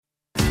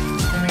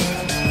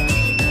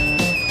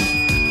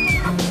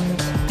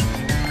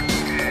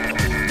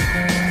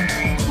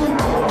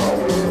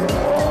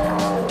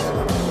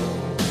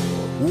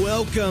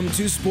Welcome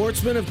to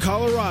Sportsman of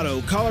Colorado,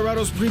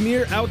 Colorado's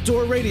premier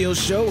outdoor radio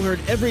show,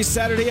 heard every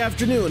Saturday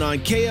afternoon on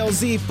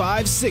KLZ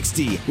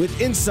 560, with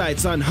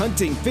insights on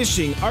hunting,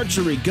 fishing,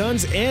 archery,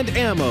 guns, and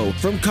ammo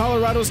from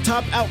Colorado's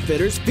top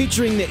outfitters,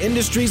 featuring the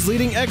industry's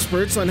leading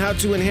experts on how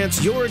to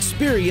enhance your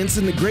experience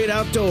in the great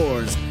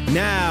outdoors.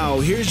 Now,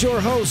 here's your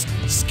host,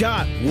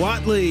 Scott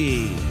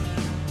Watley.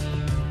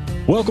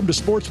 Welcome to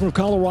Sportsman of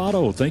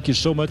Colorado. Thank you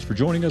so much for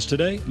joining us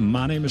today.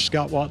 My name is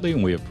Scott Watley,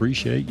 and we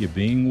appreciate you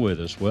being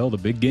with us. Well, the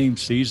big game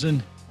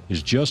season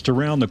is just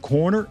around the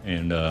corner,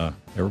 and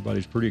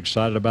everybody's pretty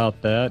excited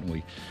about that.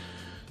 And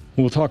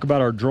we'll talk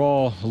about our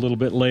draw a little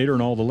bit later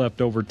and all the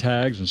leftover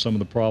tags and some of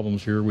the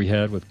problems here we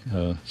had with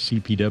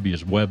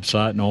CPW's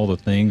website and all the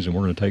things, and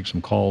we're going to take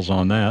some calls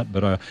on that.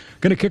 But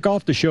going to kick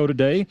off the show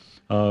today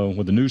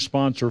with a new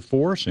sponsor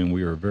for us, and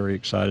we are very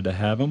excited to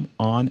have them,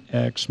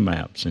 onX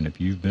Maps. And if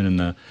you've been in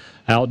the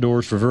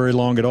outdoors for very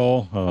long at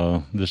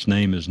all, this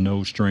name is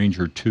no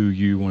stranger to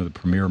you, one of the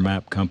premier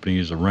map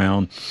companies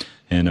around.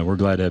 And we're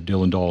glad to have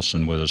Dylan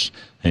Dawson with us.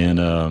 And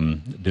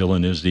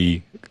Dylan is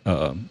the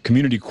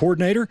community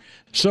coordinator.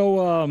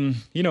 So,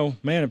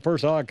 man, at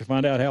first I like to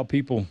find out how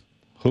people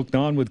hooked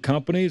on with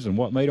companies and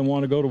what made them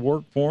want to go to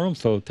work for them.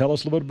 So tell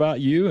us a little bit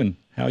about you and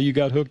how you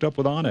got hooked up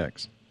with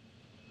onX.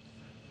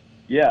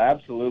 Yeah,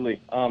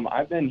 absolutely.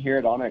 I've been here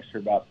at onX for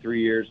about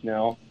 3 years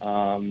now.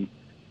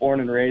 Born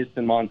and raised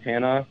in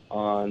Montana,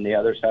 on the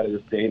other side of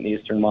the state in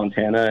eastern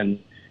Montana. And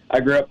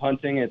I grew up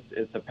hunting.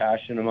 It's a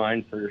passion of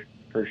mine for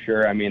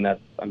sure. I mean,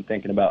 I'm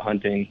thinking about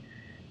hunting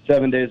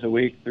 7 days a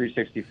week,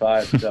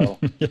 365. So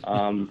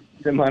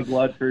it's in my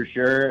blood for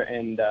sure.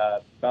 And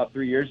about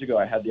 3 years ago,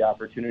 I had the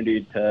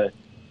opportunity to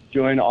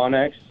join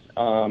onX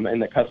in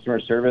the customer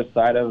service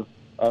side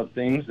of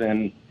things,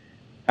 and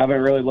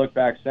haven't really looked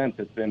back since.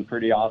 It's been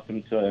pretty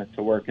awesome to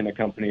work in a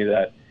company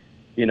that,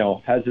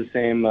 has the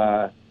same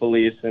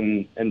beliefs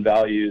and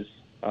values,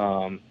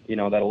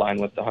 that align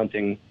with the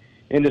hunting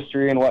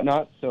industry and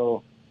whatnot.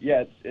 So,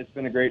 yeah, it's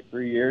been a great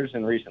 3 years,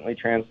 and recently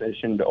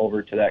transitioned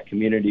over to that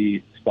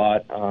community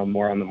spot,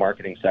 more on the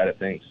marketing side of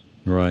things.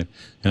 Right.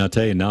 And I'll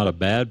tell you, not a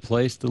bad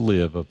place to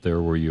live up there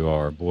where you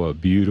are. Boy, a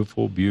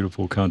beautiful,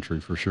 beautiful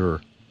country for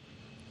sure.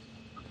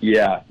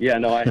 Yeah,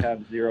 no, I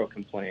have zero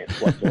complaints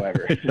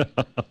whatsoever.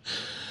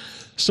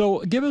 So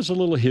give us a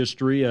little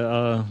history.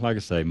 Like I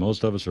say,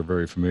 most of us are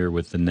very familiar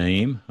with the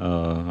name,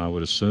 I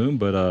would assume,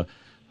 but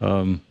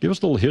give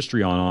us a little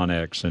history on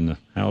onX and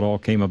how it all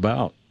came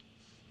about.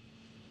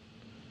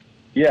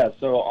 Yeah,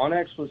 so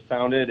onX was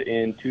founded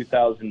in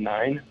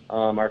 2009.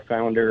 Our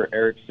founder,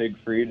 Eric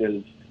Siegfried,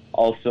 is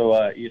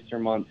also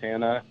eastern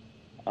Montana.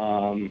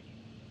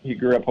 He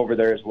grew up over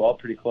there as well,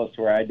 pretty close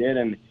to where I did.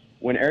 And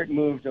when Eric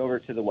moved over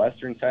to the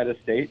western side of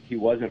the state, he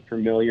wasn't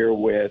familiar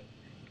with,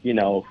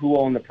 who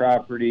owned the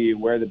property,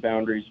 where the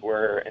boundaries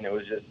were, and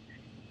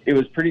it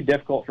was pretty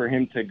difficult for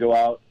him to go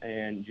out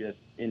and just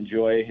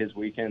enjoy his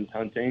weekends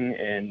hunting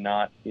and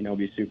not,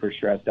 be super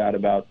stressed out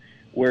about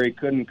where he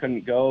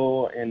couldn't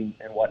go and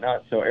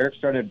whatnot. So Eric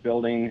started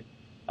building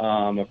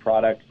a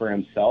product for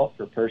himself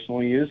for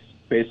personal use.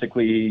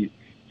 Basically,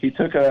 he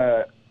took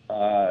a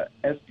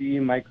SD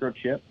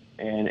microchip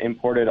and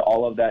imported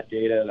all of that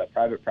data, the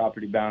private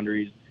property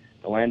boundaries,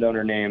 the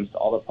landowner names,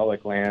 all the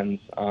public lands,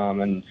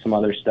 and some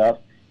other stuff.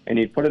 And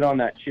he'd put it on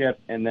that chip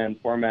and then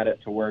format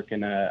it to work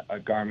in a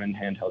Garmin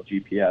handheld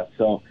GPS.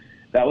 So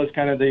that was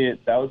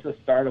the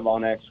start of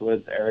onX,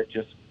 was Eric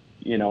just,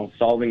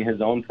 solving his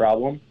own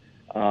problem.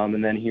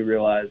 And then he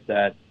realized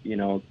that,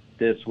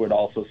 this would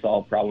also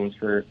solve problems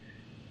for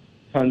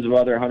tons of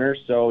other hunters.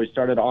 So we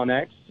started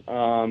onX.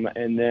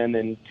 And then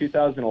in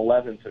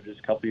 2011, so just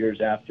a couple years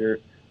after,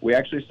 we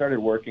actually started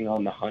working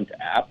on the Hunt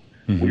app.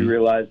 Mm-hmm. We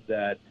realized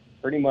that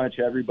pretty much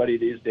everybody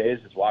these days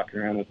is walking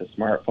around with a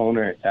smartphone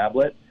or a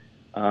tablet.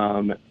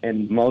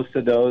 And most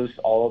of those,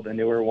 all of the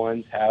newer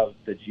ones, have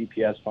the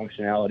GPS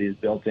functionalities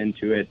built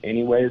into it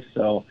anyways.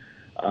 So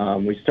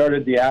we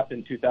started the app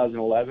in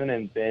 2011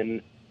 and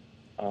been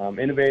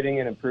innovating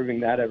and improving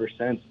that ever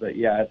since. But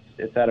yeah,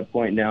 it's at a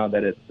point now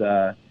that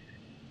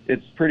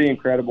it's pretty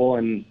incredible,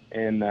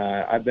 and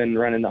I've been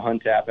running the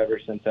Hunt app ever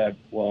since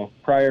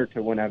prior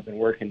to when I've been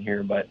working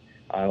here, but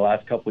the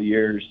last couple of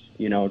years,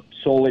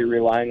 solely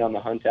relying on the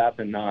Hunt app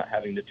and not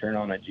having to turn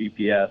on a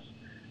GPS.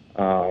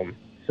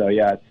 So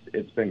yeah,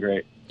 it's been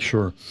great.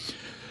 Sure.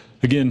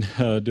 Again,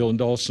 Dylan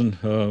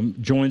Dawson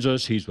joins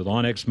us. He's with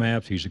onX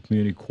Maps. He's a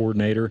community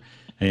coordinator.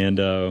 And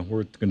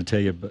we're going to tell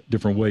you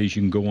different ways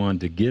you can go on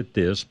to get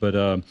this. But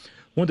I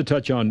wanted to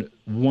touch on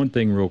one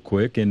thing real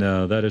quick, and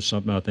that is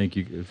something I think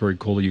is very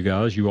cool of you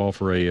guys. You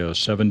offer a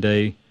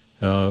 7-day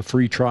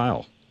free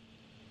trial.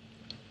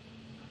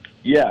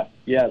 Yeah.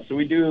 So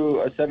we do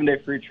a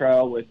 7-day free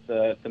trial with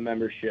the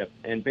membership.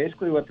 And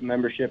basically what the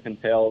membership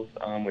entails,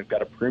 we've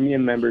got a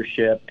premium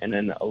membership and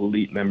an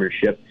elite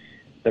membership.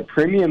 The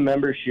premium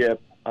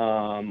membership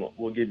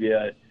will give you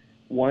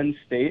one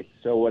state,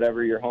 so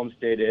whatever your home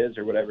state is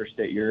or whatever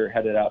state you're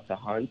headed out to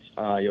hunt,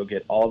 you'll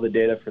get all the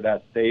data for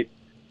that state.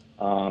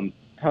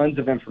 Tons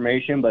of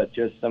information, but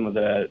just some of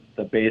the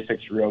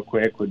basics real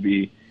quick would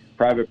be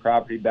private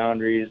property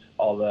boundaries,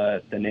 all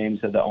the names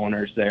of the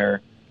owners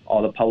there,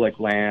 all the public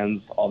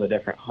lands, all the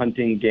different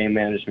hunting game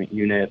management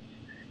units,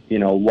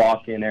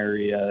 walk-in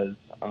areas.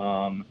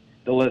 The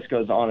list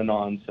goes on and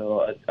on.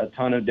 So a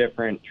ton of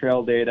different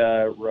trail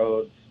data,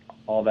 roads,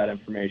 all that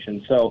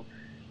information. So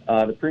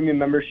the premium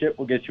membership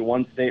will get you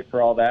one state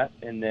for all that,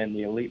 and then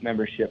the elite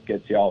membership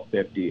gets you all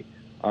 50.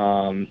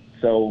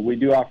 So we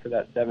do offer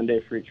that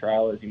 7-day free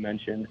trial, as you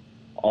mentioned.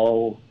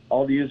 All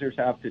the users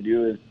have to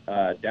do is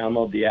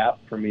download the app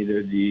from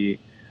either the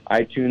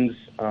iTunes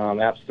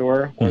App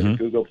Store or the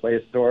Google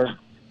Play Store,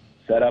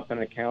 set up an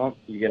account.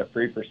 You get it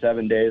free for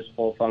 7 days,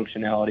 full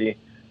functionality.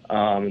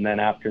 And then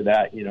after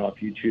that,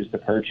 if you choose to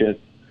purchase,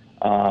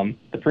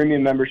 the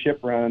premium membership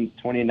runs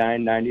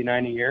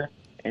 $29.99 a year,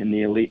 and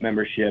the elite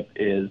membership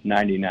is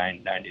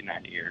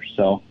 $99.99 a year.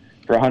 So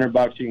for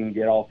 $100, you can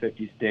get all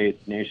 50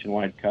 states,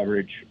 nationwide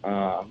coverage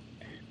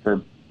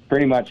for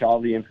pretty much all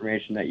the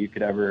information that you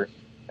could ever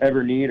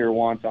need or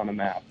want on a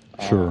map.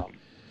 Sure.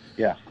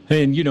 Yeah.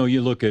 And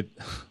you look at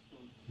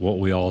what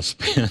we all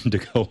spend to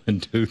go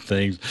and do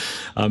things.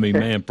 I mean,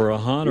 man, for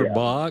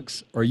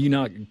 $100, are you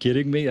not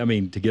kidding me? I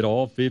mean, to get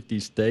all 50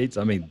 states,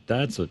 I mean,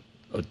 that's a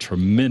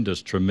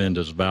tremendous,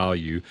 tremendous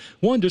value.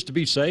 One, just to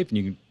be safe, and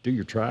you can do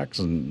your tracks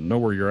and know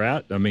where you're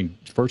at. I mean,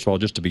 first of all,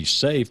 just to be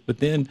safe, but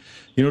then,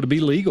 to be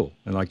legal.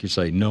 And like you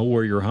say, know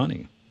where you're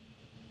hunting.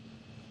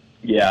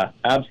 Yeah,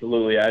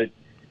 absolutely.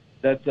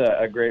 That's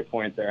a great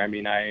point there. I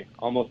mean, I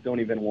almost don't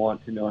even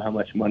want to know how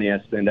much money I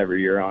spend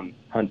every year on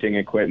hunting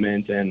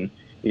equipment and,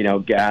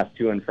 gas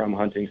to and from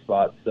hunting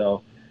spots.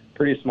 So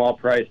pretty small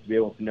price to be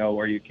able to know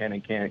where you can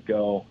and can't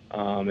go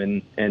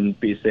and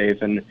be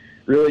safe. And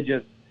really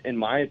just, in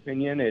my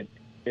opinion, it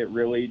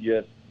really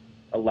just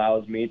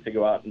allows me to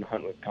go out and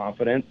hunt with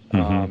confidence.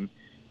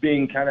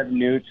 Being kind of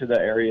new to the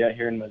area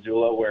here in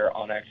Missoula where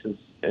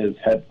onX's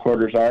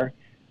headquarters are,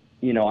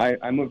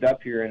 I moved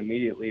up here and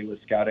immediately was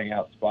scouting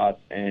out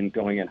spots and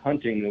going and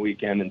hunting the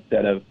weekend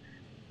instead of,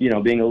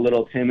 being a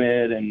little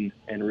timid and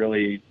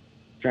really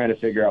trying to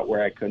figure out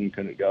where I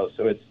couldn't go.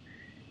 So it's,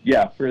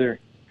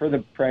 for the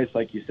price,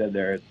 like you said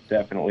there, it's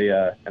definitely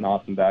an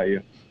awesome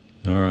value.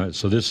 All right.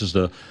 So this is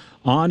the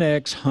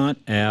onX Hunt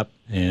app,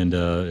 and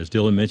as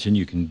Dylan mentioned,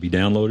 you can be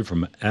downloaded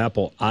from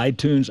Apple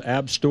iTunes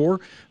App Store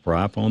for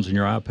iPhones and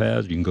your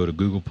iPads. You can go to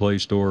Google Play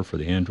Store for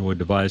the Android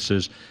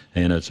devices,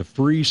 and it's a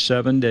free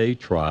 7-day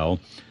trial.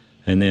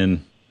 And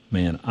then,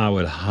 man, I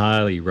would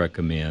highly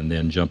recommend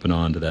then jumping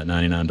on to that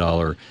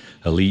 $99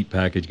 Elite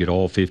package, get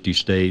all 50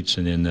 states,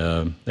 and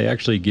then they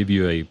actually give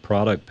you a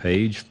product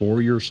page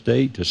for your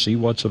state to see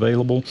what's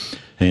available.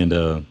 And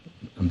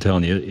I'm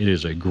telling you, it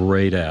is a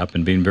great app,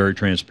 and being very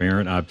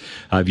transparent.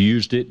 I've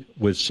used it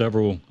with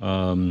several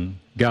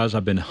guys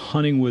I've been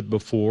hunting with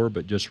before,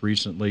 but just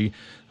recently,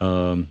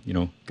 got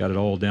it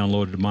all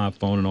downloaded to my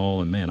phone and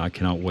all, and man, I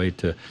cannot wait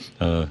to,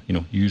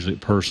 use it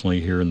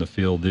personally here in the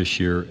field this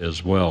year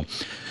as well.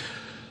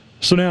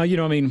 So now,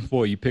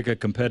 you pick a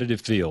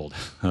competitive field.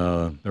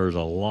 There's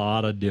a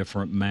lot of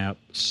different map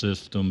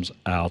systems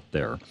out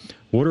there.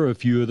 What are a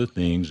few of the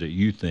things that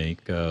you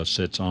think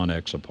sets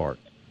onX apart?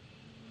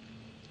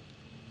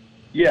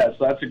 Yeah,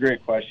 so that's a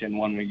great question,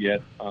 one we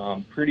get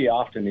pretty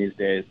often these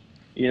days.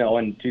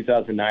 In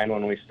 2009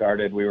 when we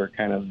started, we were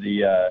kind of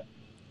the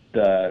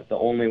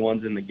only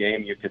ones in the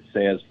game, you could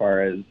say, as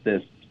far as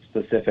this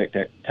specific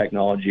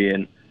technology.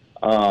 And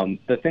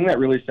the thing that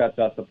really sets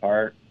us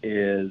apart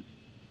is,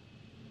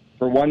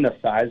 for one, the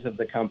size of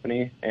the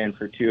company, and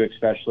for two,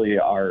 especially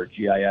our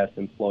GIS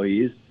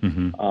employees.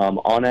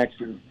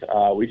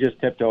 onX, we just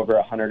tipped over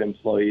 100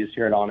 employees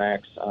here at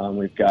onX.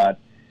 We've got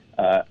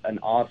an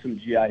awesome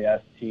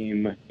GIS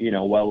team,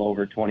 well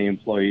over 20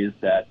 employees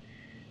that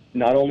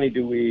not only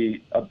do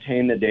we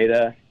obtain the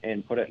data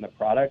and put it in the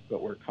product,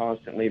 but we're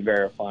constantly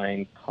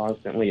verifying,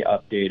 constantly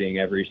updating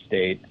every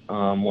state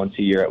once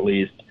a year at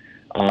least.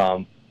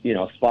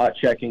 Spot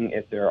checking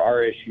if there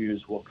are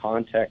issues. We'll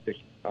contact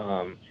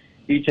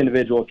each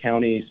individual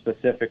county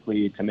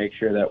specifically to make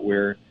sure that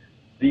we're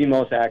the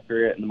most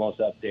accurate and the most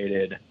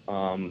updated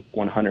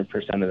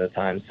 100% of the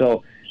time.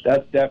 So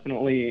that's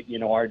definitely,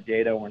 our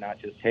data. We're not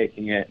just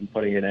taking it and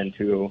putting it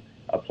into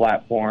a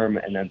platform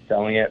and then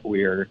selling it.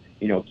 We're,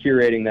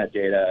 curating that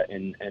data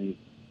and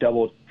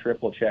double,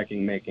 triple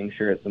checking, making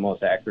sure it's the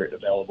most accurate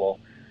available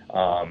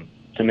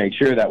to make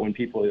sure that when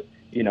people,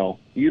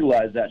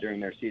 utilize that during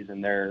their season,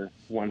 they're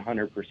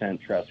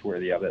 100%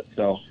 trustworthy of it.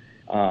 So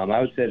I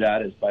would say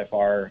that is by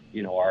far,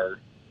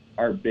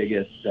 our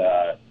biggest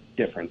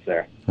difference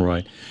there.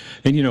 Right.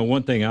 And,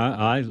 one thing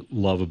I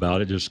love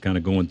about it, just kind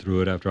of going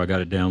through it after I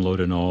got it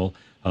downloaded and all,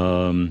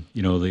 the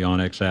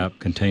onX app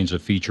contains a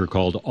feature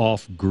called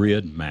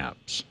off-grid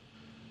maps,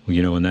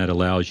 and that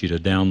allows you to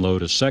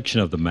download a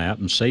section of the map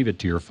and save it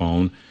to your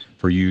phone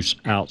for use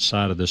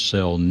outside of the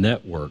cell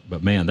network.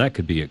 But, man, that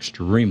could be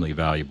extremely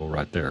valuable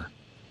right there.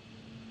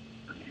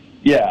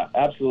 Yeah,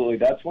 absolutely.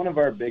 That's one of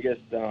our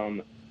biggest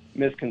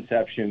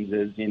misconceptions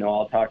is,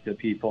 I'll talk to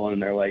people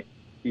and they're like,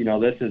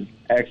 this is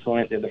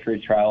excellent. Did the free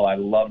trial. I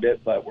loved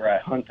it. But where I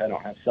hunt, I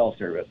don't have cell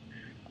service.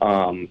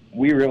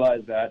 We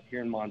realized that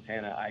here in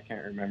Montana, I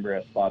can't remember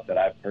a spot that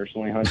I've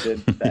personally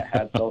hunted that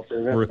had cell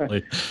service.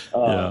 Really?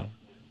 Yeah.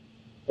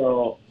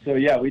 So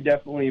yeah, we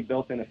definitely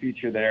built in a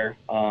feature there.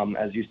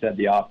 As you said,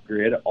 the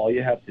off-grid, all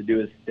you have to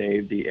do is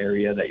save the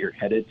area that you're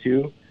headed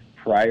to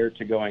prior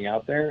to going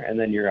out there, and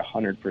then you're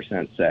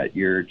 100% set.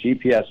 Your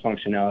GPS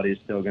functionality is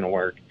still going to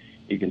work.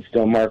 You can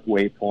still mark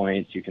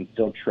waypoints. You can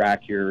still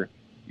track your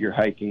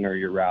hiking or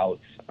your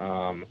routes.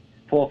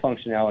 Full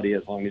functionality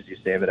as long as you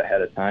save it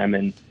ahead of time.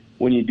 And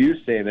when you do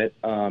save it,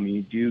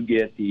 you do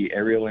get the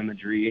aerial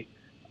imagery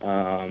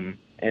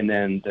and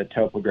then the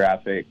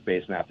topographic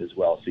base map as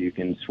well. So you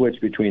can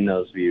switch between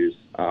those views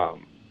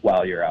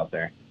while you're out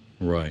there.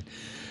 Right.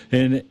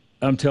 And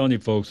I'm telling you,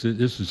 folks,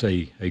 this is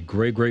a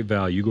great, great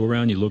value. You go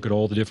around, you look at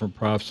all the different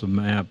props and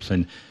maps,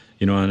 and,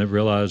 you know, and I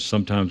realize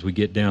sometimes we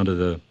get down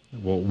to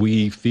what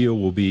we feel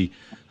will be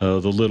the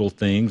little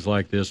things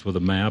like this with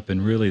a map,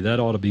 and really that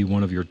ought to be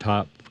one of your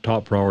top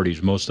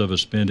priorities. Most of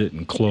us spend it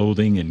in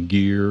clothing and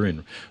gear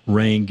and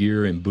rain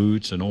gear and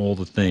boots and all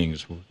the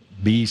things.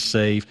 Be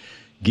safe.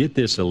 Get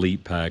this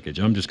elite package.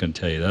 I'm just going to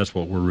tell you, that's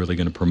what we're really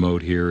going to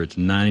promote here. It's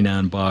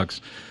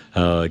 $99.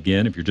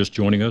 Again, if you're just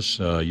joining us,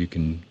 you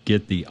can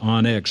get the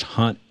onX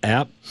Hunt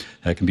app.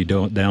 That can be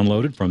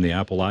downloaded from the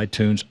Apple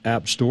iTunes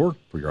App Store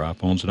for your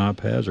iPhones and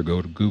iPads, or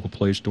go to Google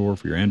Play Store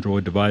for your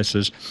Android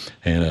devices.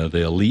 And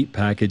the elite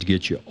package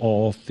gets you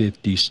all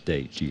 50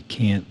 states. You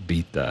can't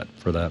beat that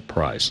for that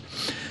price.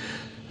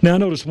 Now,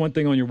 notice one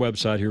thing on your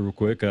website here real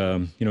quick.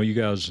 You know, you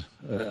guys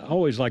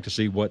always like to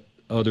see what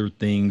other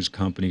things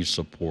companies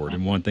support.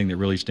 And one thing that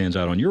really stands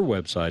out on your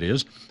website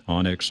is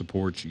onX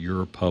supports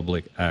your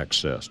public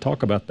access.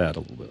 Talk about that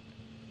a little bit.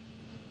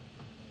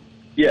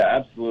 Yeah,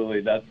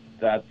 absolutely. That's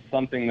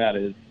something that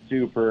is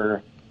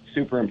super,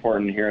 super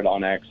important here at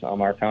onX.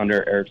 Our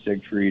founder, Eric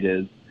Siegfried,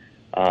 is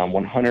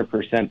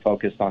 100%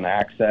 focused on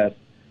access.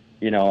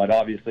 You know, it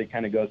obviously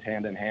kind of goes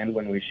hand in hand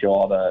when we show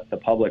all the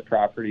public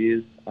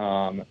properties.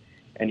 And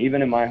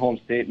even in my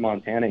home state,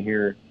 Montana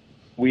here,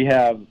 we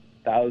have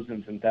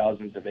thousands and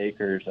thousands of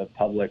acres of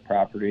public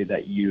property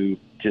that you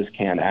just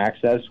can't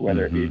access,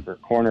 whether it be for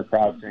corner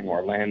crossing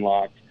or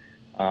landlocked.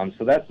 So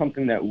that's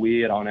something that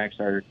we at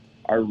onX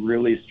are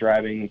really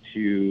striving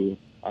to,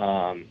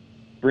 not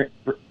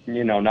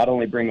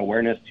only bring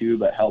awareness to,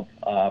 but help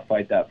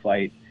fight that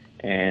fight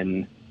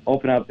and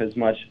open up as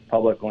much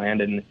public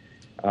land and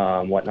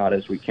whatnot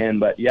as we can.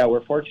 But yeah,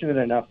 we're fortunate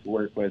enough to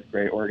work with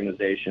great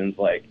organizations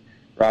like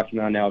Rocky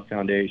Mountain Elk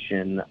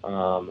Foundation,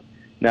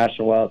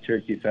 National Wild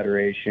Turkey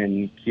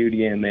Federation,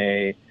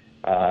 QDMA.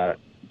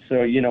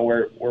 So, you know,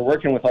 we're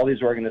working with all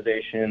these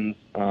organizations.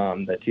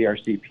 The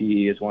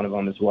TRCP is one of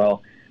them as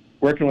well.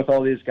 Working with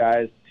all these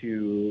guys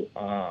to,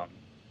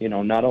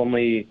 not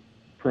only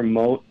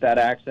promote that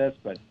access,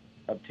 but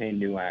obtain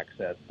new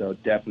access. So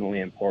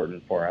definitely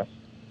important for us.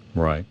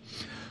 Right.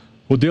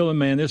 Well, Dylan,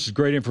 man, this is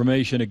great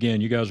information.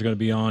 Again, you guys are going to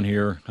be on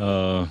here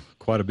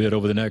quite a bit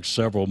over the next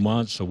several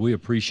months, so we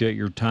appreciate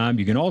your time.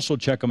 You can also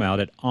check them out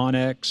at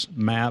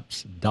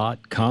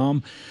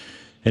onxmaps.com.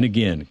 And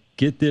again,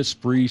 get this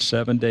free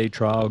 7-day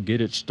trial,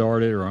 get it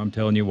started, or I'm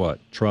telling you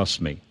what,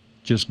 trust me,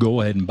 just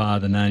go ahead and buy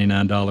the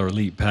 $99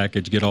 Elite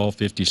package, get all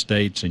 50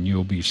 states, and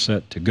you'll be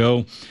set to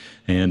go.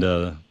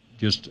 And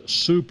just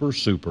super,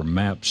 super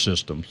map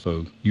system.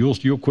 So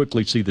you'll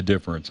quickly see the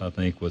difference, I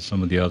think, with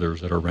some of the others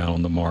that are around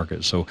on the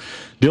market. So,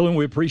 Dylan,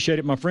 we appreciate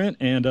it, my friend,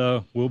 and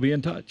we'll be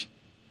in touch.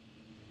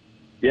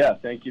 Yeah,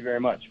 thank you very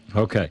much.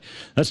 Okay.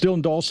 That's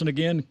Dylan Dawson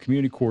again,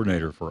 Community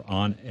Coordinator for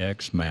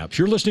onX Maps.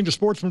 You're listening to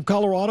Sports from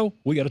Colorado.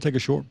 We got to take a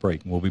short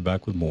break, and we'll be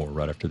back with more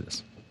right after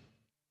this.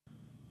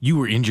 You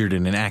were injured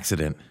in an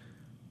accident.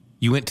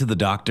 You went to the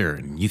doctor,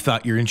 and you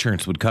thought your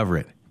insurance would cover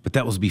it. But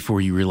that was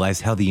before you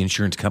realized how the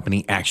insurance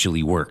company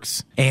actually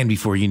works. And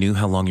before you knew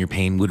how long your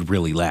pain would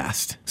really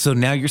last. So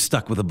now you're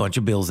stuck with a bunch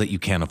of bills that you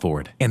can't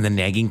afford. And the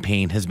nagging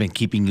pain has been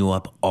keeping you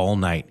up all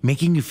night,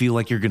 making you feel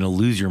like you're going to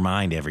lose your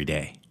mind every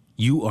day.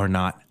 You are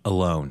not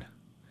alone.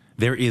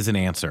 There is an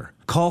answer.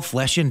 Call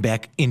Flesh &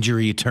 Beck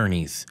Injury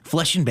Attorneys.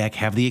 Flesh & Beck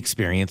have the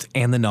experience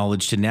and the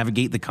knowledge to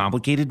navigate the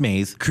complicated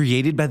maze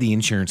created by the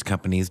insurance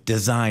companies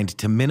designed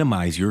to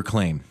minimize your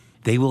claim.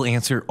 They will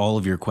answer all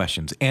of your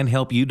questions and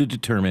help you to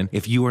determine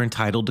if you are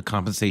entitled to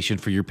compensation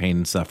for your pain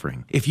and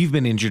suffering. If you've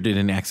been injured in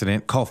an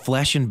accident, call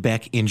Flesh &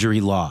 Beck Injury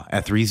Law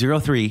at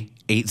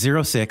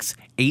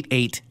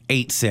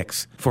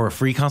 303-806-8886 for a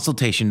free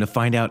consultation to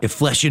find out if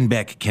Flesh &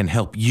 Beck can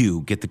help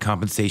you get the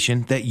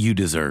compensation that you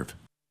deserve.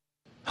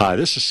 Hi,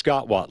 this is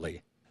Scott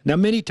Watley. Now,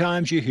 many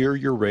times you hear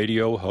your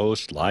radio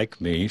host like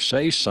me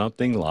say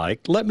something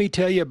like, let me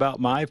tell you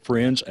about my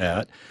friends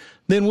at...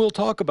 Then we'll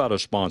talk about a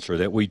sponsor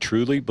that we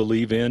truly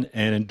believe in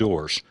and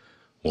endorse.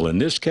 Well, in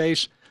this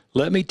case,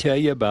 let me tell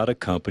you about a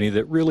company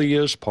that really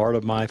is part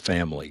of my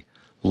family,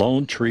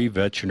 Lone Tree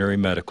Veterinary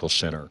Medical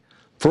Center.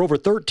 For over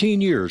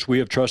 13 years, we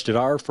have trusted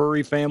our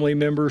furry family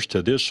members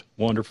to this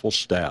wonderful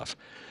staff.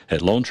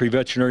 At Lone Tree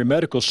Veterinary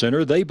Medical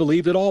Center, they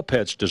believe that all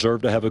pets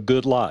deserve to have a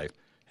good life.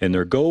 and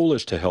their goal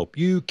is to help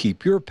you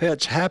keep your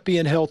pets happy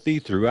and healthy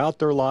throughout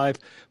their life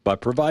by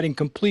providing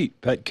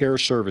complete pet care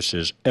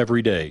services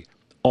every day,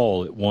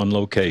 all at one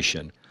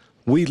location.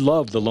 We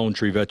love the Lone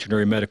Tree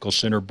Veterinary Medical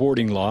Center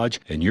Boarding Lodge,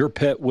 and your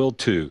pet will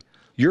too.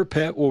 Your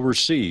pet will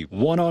receive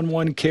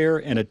one-on-one care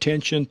and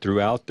attention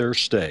throughout their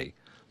stay.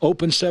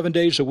 Open 7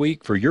 days a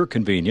week for your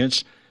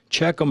convenience.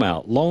 Check them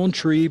out. Lone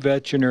Tree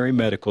Veterinary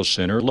Medical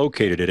Center,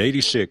 located at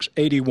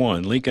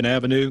 8681 Lincoln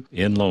Avenue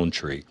in Lone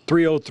Tree.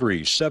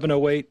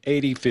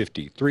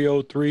 303-708-8050.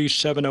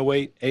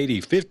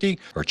 303-708-8050.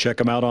 Or check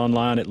them out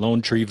online at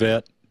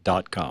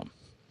LoneTreeVet.com.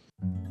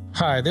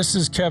 Hi, this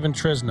is Kevin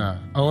Trisna,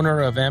 owner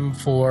of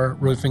M4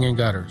 Roofing and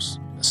Gutters.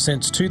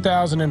 Since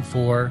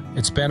 2004,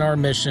 it's been our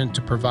mission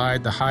to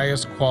provide the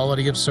highest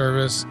quality of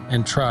service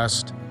and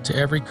trust to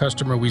every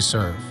customer we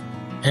serve.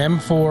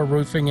 M4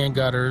 Roofing and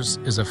Gutters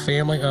is a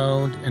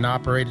family-owned and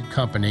operated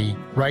company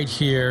right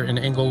here in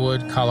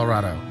Englewood,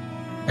 Colorado.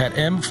 At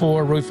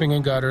M4 Roofing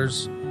and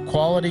Gutters,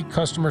 quality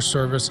customer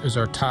service is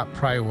our top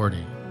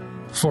priority.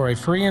 For a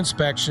free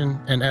inspection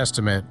and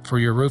estimate for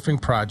your roofing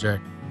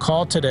project,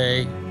 call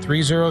today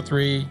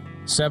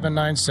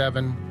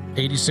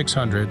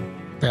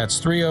 303-797-8600. That's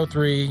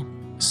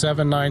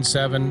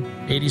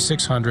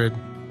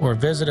 303-797-8600, or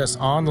visit us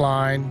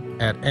online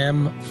at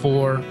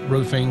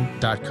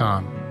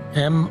m4roofing.com.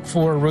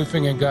 M4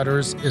 Roofing and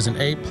Gutters is an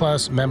A+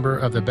 member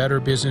of the Better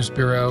Business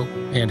Bureau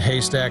and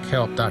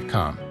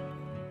HaystackHelp.com.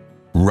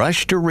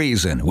 Rush to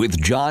Reason with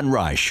John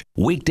Rush,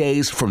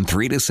 weekdays from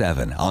 3 to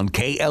 7 on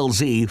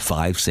KLZ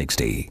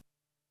 560.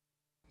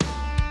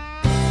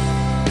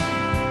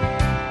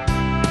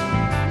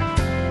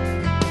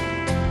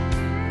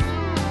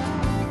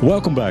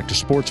 Welcome back to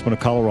Sportsman of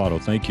Colorado.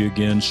 Thank you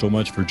again so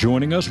much for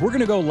joining us. We're going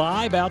to go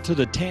live out to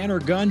the Tanner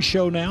Gun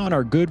Show now, and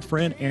our good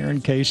friend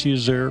Aaron Casey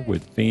is there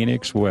with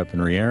Phoenix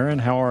Weaponry. Aaron,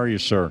 how are you,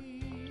 sir?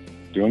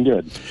 Doing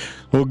good.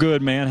 Well,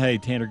 good, man. Hey,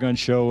 Tanner Gun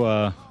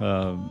Show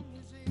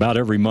about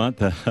every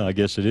month. I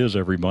guess it is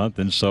every month.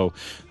 And so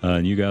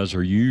you guys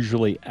are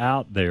usually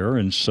out there.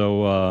 And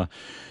so,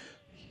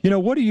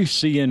 what are you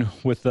seeing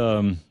with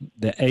the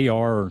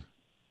AR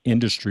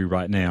industry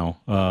right now?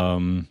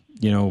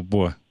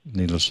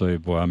 Needless to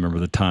say, I remember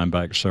the time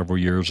back several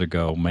years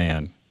ago,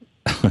 man,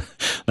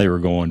 they were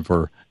going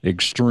for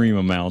extreme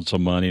amounts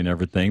of money and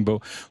everything.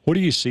 But what are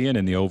you seeing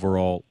in the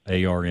overall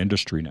AR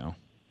industry now?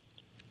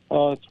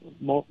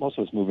 Most of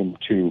it's moving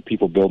to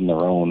people building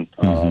their own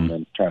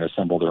and trying to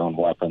assemble their own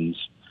weapons.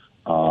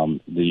 I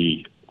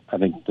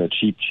think the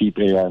cheap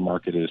AR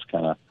market is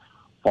kind of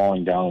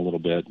falling down a little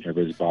bit.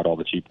 Everybody's bought all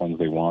the cheap ones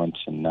they want,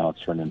 and now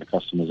it's turned into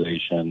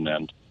customization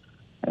and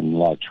a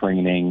lot of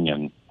training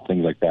and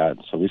things like that.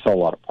 So we saw a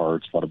lot of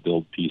parts, a lot of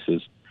build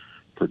pieces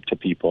to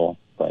people,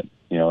 but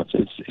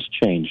it's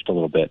changed a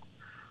little bit.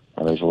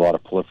 There's a lot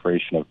of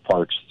proliferation of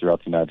parts throughout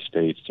the United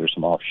States. There's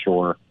some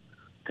offshore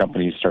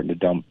companies starting to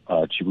dump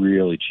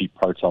really cheap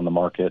parts on the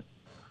market.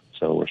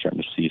 So we're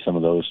starting to see some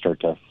of those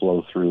start to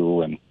flow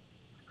through, and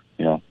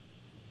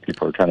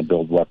people are trying to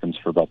build weapons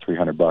for about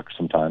 $300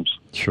 sometimes.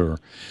 Sure,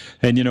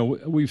 and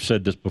we've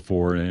said this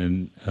before,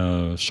 and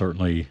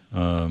certainly,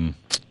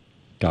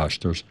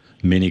 there's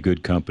many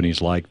good companies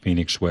like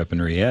Phoenix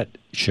Weaponry at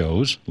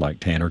shows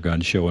like Tanner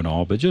Gun Show and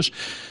all, but just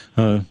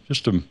a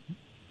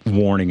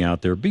warning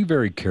out there, be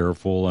very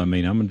careful. I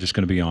mean, I'm just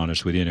going to be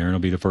honest with you, and Aaron will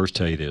be the first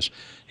to tell you this.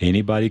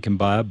 Anybody can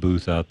buy a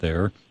booth out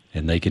there,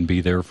 and they can be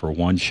there for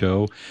one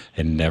show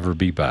and never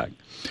be back.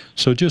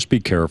 So just be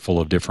careful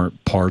of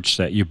different parts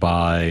that you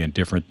buy and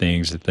different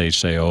things that they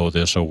say, oh,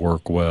 this will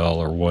work well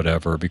or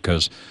whatever,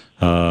 because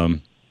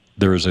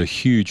there is a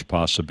huge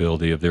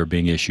possibility of there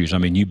being issues. I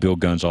mean, you build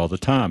guns all the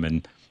time,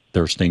 and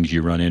there's things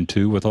you run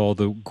into with all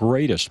the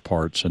greatest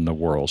parts in the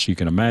world. So you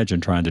can imagine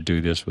trying to do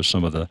this with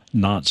some of the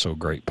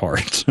not-so-great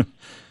parts.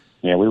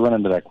 Yeah, we run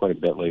into that quite a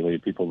bit lately.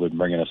 People have been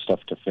bringing us stuff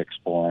to fix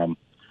for them.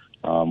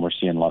 We're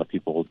seeing a lot of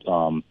people.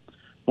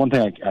 One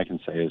thing I can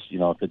say is,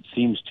 if it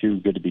seems too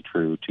good to be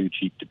true, too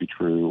cheap to be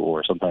true,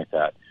 or something like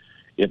that,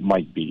 it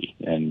might be.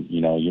 And,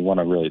 you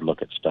want to really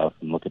look at stuff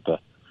and look at the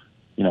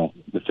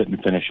fit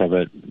and finish of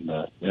it,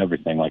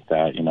 everything like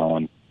that,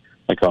 and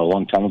like a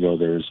long time ago,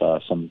 there's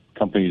some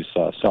companies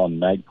selling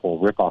Magpul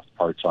ripoff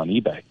parts on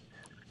eBay.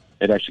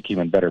 It actually came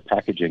in better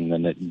packaging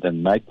than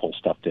Magpul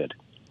stuff did.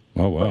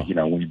 Oh, wow.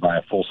 But, when you buy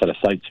a full set of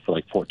sights for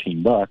like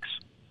 $14,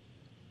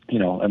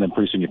 and then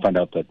pretty soon you find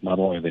out that not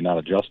only are they not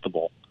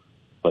adjustable,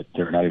 but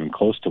they're not even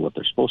close to what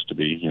they're supposed to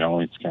be.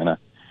 It's kind of,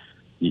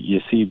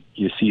 you see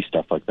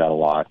stuff like that a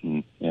lot,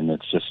 and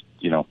it's just,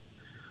 the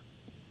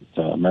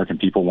American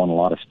people want a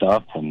lot of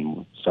stuff,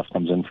 and stuff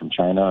comes in from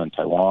China and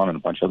Taiwan and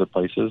a bunch of other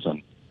places,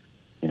 and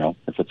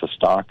if it's a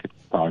stock, it'll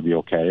probably be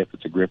okay. If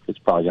it's a grip, it's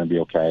probably going to be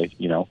okay,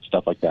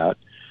 stuff like that.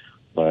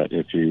 But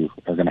if you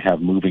are going to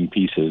have moving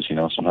pieces,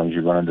 sometimes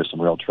you run into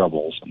some real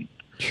troubles, and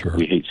sure,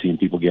 we hate seeing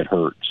people get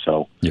hurt.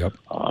 So, yep.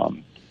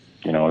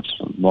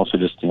 It's mostly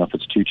just, if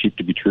it's too cheap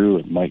to be true,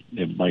 it might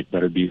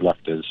better be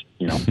left as,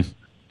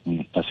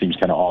 that seems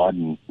kind of odd,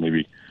 and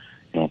maybe,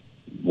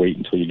 wait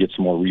until you get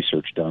some more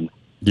research done.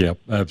 Yep,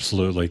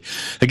 absolutely.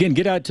 Again,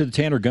 get out to the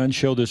Tanner Gun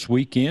Show this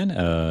weekend.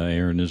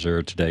 Aaron is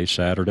there today,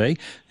 Saturday,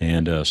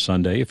 and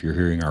Sunday if you're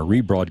hearing our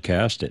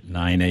rebroadcast at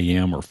 9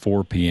 a.m. or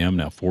 4 p.m.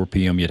 Now, 4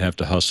 p.m. you'd have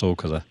to hustle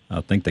because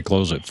I think they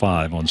close at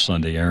 5 on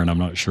Sunday, Aaron. I'm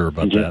not sure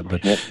about that,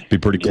 but be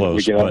pretty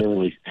close. We get out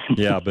early.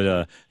 Yeah,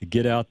 but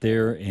get out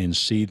there and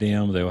see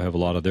them. They'll have a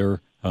lot of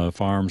their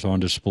firearms on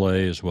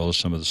display as well as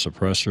some of the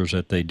suppressors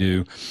that they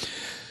do.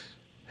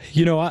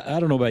 You know, I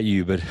don't know about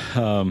you, but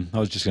I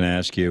was just going to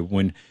ask you,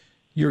 when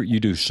you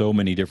do so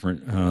many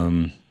different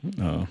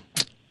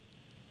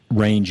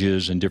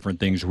ranges and different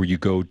things where you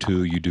go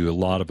to. You do a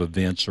lot of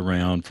events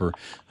around for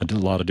a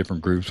lot of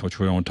different groups, which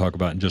we want to talk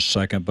about in just a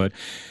second. But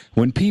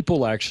when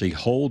people actually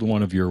hold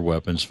one of your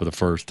weapons for the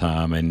first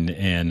time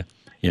and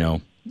you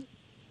know,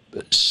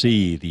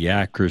 see the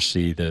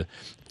accuracy,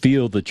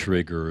 feel the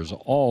triggers,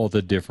 all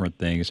the different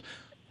things,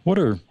 what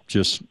are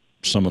just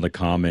some of the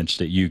comments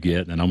that you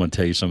get? And I'm going to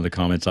tell you some of the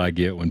comments I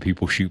get when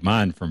people shoot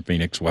mine from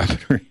Phoenix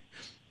Weaponry.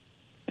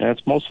 And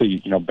it's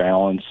mostly,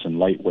 balance and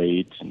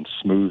lightweight and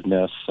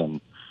smoothness, and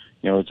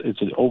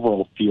it's an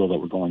overall feel that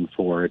we're going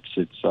for. It's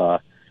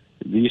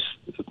these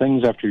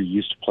things after you're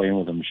used to playing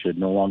with them should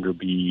no longer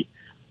be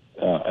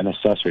an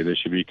accessory. They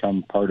should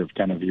become part of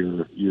kind of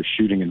your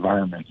shooting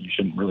environment. You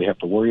shouldn't really have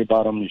to worry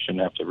about them. You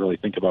shouldn't have to really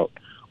think about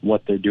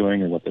what they're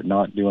doing or what they're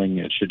not doing.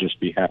 It should just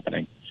be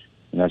happening,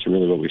 and that's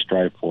really what we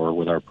strive for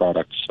with our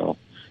products. So,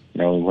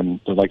 when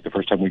like the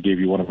first time we gave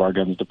you one of our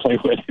guns to play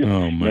with,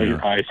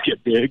 your eyes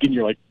get big and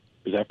you're like,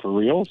 is that for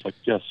real? It's like,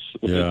 yes,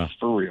 it's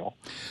for real.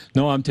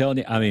 No, I'm telling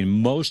you, I mean,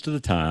 most of the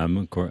time,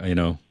 of course,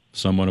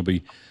 someone will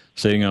be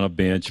sitting on a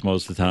bench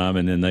most of the time,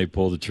 and then they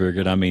pull the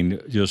trigger. I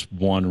mean, just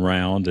one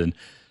round, and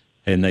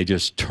they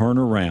just turn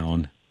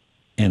around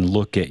and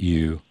look at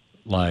you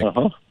like,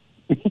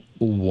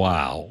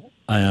 wow.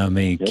 I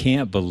mean,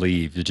 can't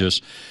believe you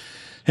just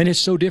 – and it's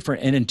so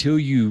different. And until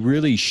you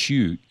really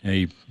shoot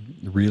a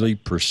really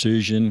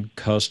precision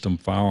custom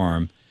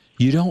firearm,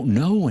 you don't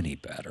know any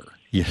better.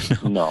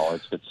 No,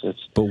 it's.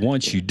 But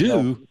once you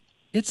do,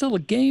 it's a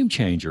game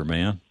changer,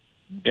 man.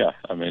 Yeah,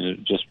 I mean,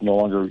 it just no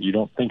longer, you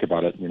don't think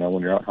about it.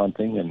 When you're out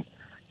hunting and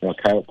a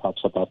coyote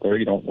pops up out there,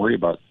 you don't worry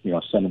about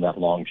sending that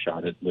long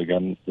shot. The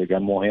gun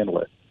will handle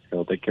it.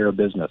 It'll take care of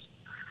business.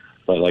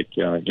 But when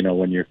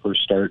you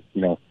first start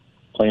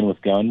playing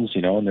with guns,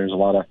 and there's a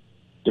lot of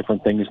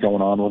different things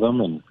going on with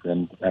them, and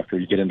then after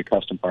you get into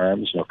custom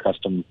firearms,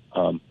 custom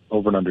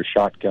over and under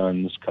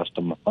shotguns,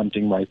 custom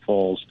hunting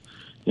rifles.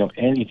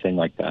 Anything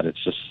like that,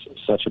 it's just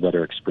such a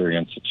better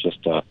experience. It's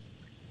just, I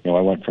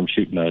went from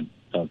shooting a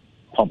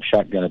pump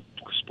shotgun at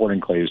Sporting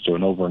Clays to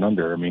an over and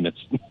under. I mean,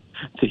 it's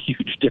a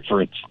huge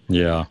difference.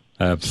 Yeah,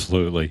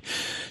 absolutely.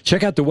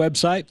 Check out the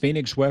website,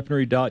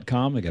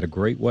 phoenixweaponry.com. They got a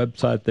great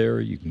website there.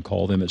 You can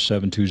call them at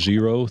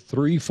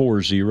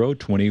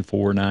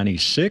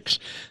 720-340-2496.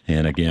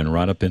 And again,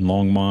 right up in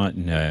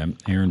Longmont. And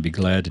Aaron would be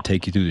glad to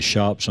take you through the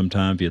shop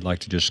sometime if you'd like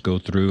to just go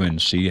through and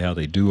see how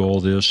they do all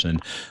this.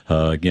 And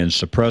again,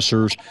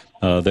 suppressors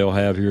they'll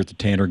have here at the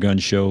Tanner Gun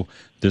Show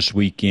this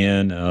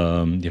weekend,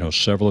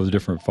 several of the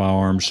different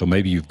firearms. So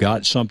maybe you've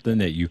got something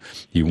that you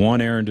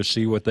want Aaron to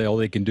see what all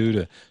they can do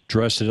to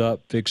dress it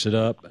up, fix it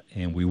up.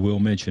 And we will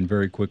mention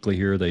very quickly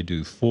here, they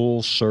do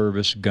full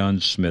service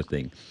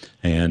gunsmithing.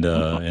 And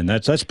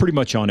that's pretty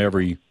much on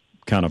every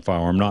kind of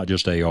firearm, not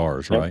just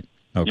ARs, right?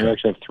 Okay. You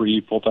actually have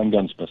 3 full-time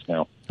gunsmiths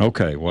now.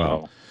 Okay,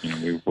 wow.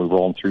 So, we're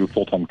rolling through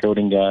full-time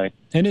coating guy.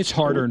 And it's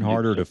harder and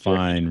harder to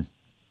find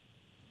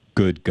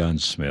good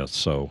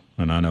gunsmiths.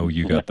 And I know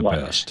you got the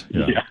best.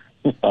 Yeah.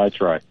 That's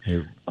right.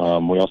 We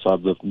also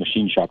have the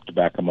machine shop to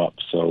back them up.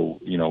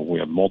 So, we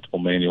have multiple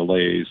manual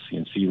lathes,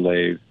 CNC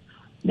lathe,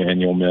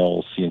 manual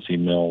mills, CNC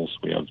mills.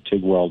 We have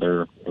TIG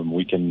welder, and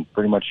we can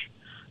pretty much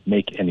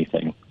make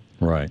anything.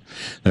 Right.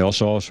 They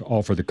also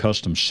offer the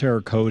custom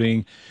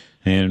Cerakoting,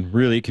 and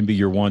really it can be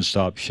your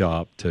one-stop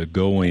shop to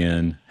go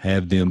in,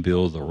 have them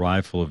build the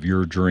rifle of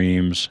your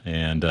dreams,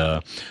 and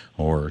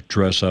or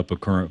dress up a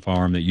current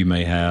firearm that you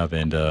may have,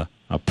 and I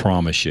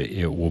promise you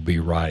it will be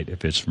right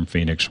if it's from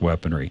Phoenix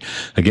Weaponry.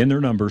 Again,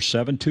 their number,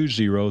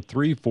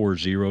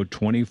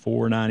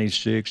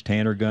 720-340-2496.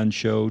 Tanner Gun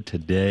Show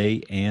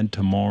today and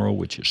tomorrow,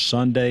 which is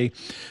Sunday.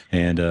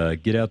 And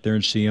get out there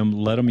and see them.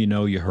 Let them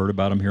you heard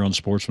about them here on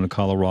Sportsman of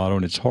Colorado.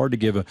 And it's hard to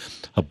give a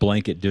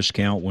blanket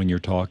discount when you're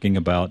talking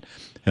about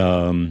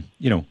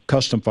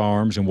custom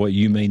firearms and what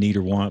you may need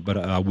or want, but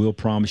I will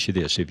promise you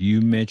this. If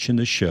you mention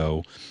the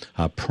show,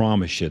 I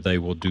promise you they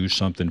will do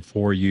something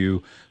for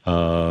you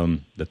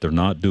that they're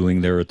not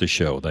doing there at the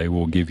show. They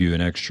will give you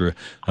an extra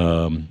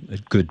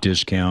good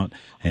discount,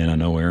 and I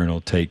know Aaron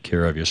will take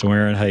care of you. So,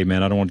 Aaron, hey,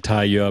 man, I don't want to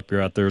tie you up.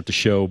 You're out there at the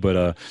show,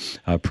 but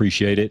I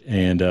appreciate it,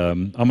 and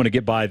I'm going to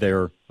get by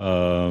there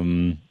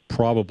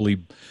probably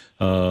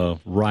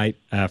right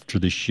after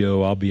the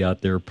show. I'll be out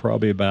there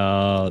probably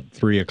about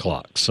 3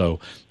 o'clock. So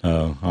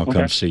I'll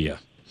come see you.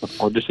 Look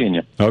forward to seeing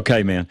you.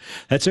 Okay, man.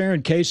 That's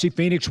Aaron Casey,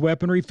 Phoenix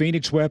Weaponry,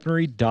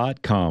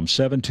 phoenixweaponry.com,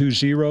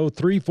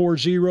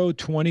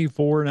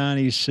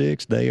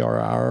 720-340-2496. They are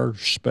our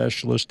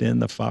specialist in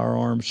the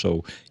firearms,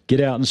 so get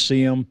out and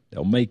see them.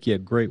 They'll make you a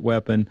great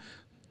weapon.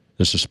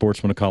 This is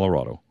Sportsman of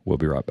Colorado. We'll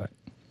be right back.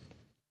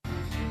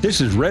 This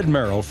is Red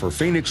Merrill for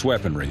Phoenix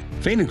Weaponry.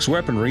 Phoenix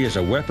Weaponry is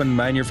a weapon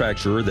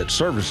manufacturer that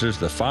services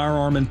the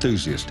firearm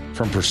enthusiast.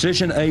 From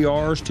precision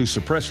ARs to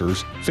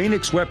suppressors,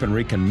 Phoenix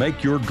Weaponry can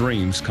make your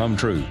dreams come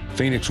true.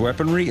 Phoenix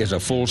Weaponry is a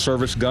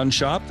full-service gun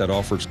shop that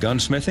offers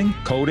gunsmithing,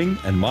 coating,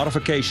 and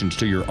modifications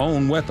to your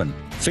own weapon.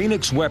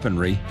 Phoenix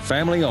Weaponry,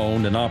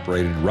 family-owned and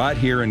operated right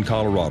here in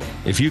Colorado.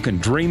 If you can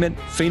dream it,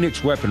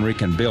 Phoenix Weaponry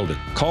can build it.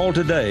 Call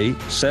today,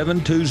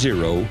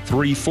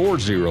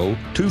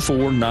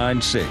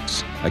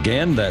 720-340-2496.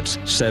 Again, that's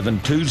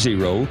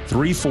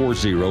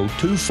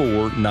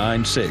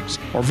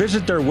 720-340-2496. Or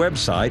visit their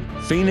website,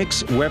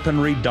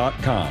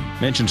 phoenixweaponry.com.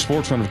 Mention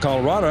Sportsman of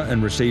Colorado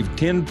and receive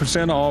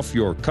 10% off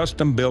your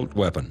custom-built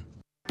weapon.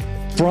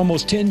 For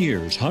almost 10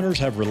 years, hunters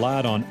have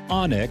relied on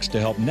onX to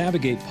help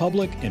navigate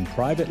public and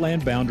private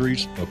land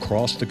boundaries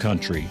across the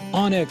country.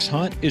 onX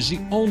Hunt is the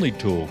only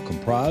tool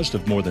comprised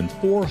of more than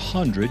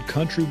 400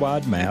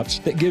 countrywide maps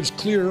that gives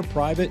clear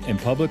private and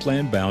public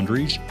land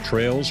boundaries,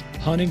 trails,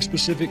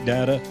 hunting-specific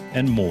data,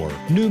 and more.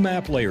 New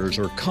map layers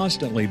are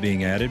constantly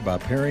being added by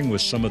pairing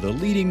with some of the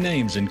leading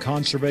names in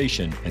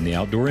conservation and the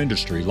outdoor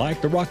industry,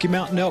 like the Rocky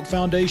Mountain Elk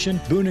Foundation,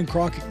 Boone and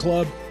Crockett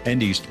Club,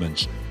 and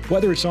Eastman's.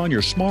 Whether it's on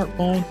your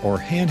smartphone or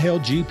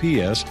handheld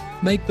GPS,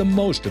 make the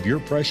most of your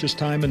precious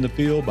time in the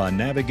field by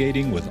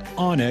navigating with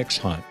onX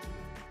Hunt.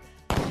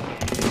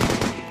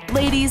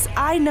 Ladies,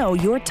 I know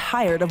you're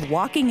tired of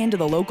walking into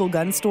the local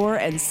gun store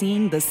and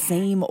seeing the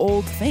same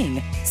old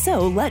thing.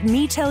 So let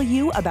me tell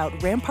you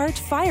about Rampart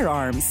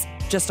Firearms.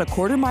 Just a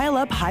quarter-mile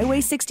up Highway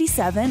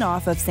 67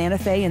 off of Santa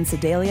Fe and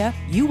Sedalia,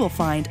 you will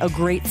find a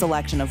great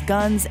selection of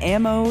guns,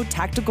 ammo,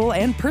 tactical,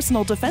 and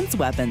personal defense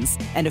weapons.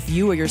 And if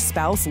you or your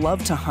spouse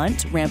love to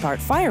hunt, Rampart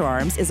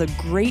Firearms is a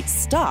great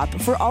stop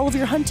for all of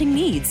your hunting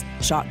needs.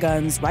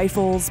 Shotguns,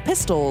 rifles,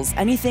 pistols,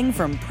 anything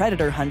from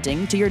predator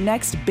hunting to your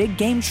next big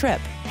game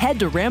trip. Head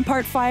to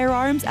Rampart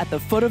Firearms at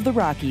the foot of the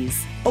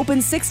Rockies.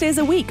 Open 6 days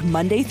a week,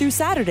 Monday through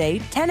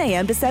Saturday, 10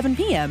 a.m. to 7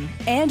 p.m.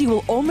 And you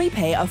will only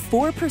pay a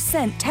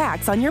 4%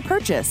 tax on your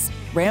purchase.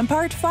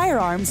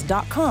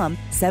 RampartFirearms.com,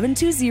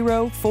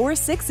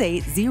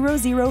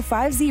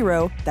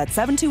 720-468-0050. That's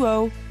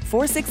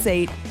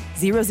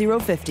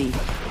 720-468-0050.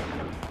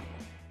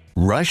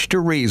 Rush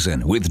to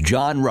Reason with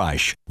John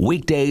Rush.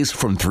 Weekdays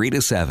from 3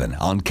 to 7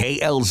 on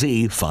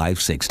KLZ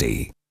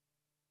 560.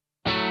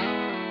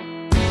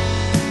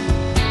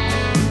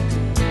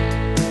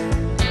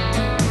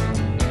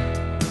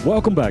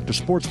 Welcome back to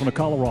Sportsman of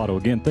Colorado.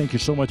 Again, thank you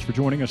so much for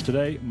joining us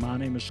today. My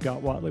name is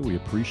Scott Watley. We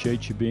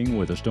appreciate you being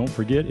with us. Don't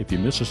forget, if you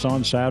miss us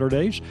on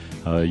Saturdays,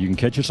 you can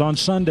catch us on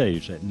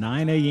Sundays at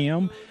 9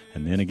 a.m.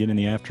 and then again in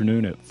the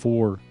afternoon at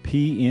 4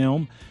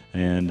 p.m.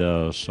 And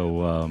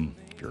so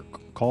if you're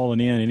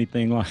calling in,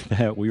 anything like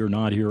that, we are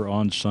not here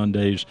on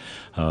Sundays,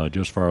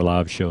 just for our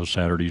live show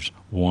Saturdays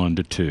 1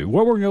 to 2.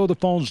 Well, we're going to go to the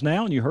phones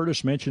now, and you heard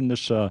us mention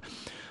this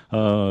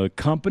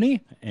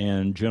company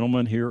and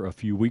gentleman here a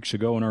few weeks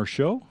ago in our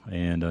show,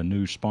 and a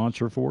new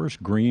sponsor for us,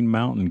 Green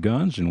Mountain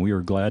Guns, and we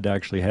are glad to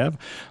actually have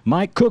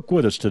Mike Cook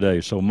with us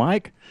today. So,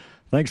 Mike,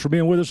 thanks for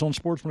being with us on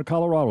Sportsman of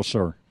Colorado,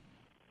 sir.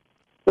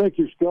 Thank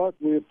you, Scott.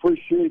 We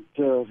appreciate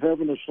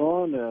having us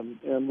on,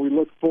 and we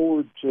look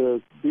forward to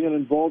being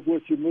involved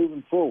with you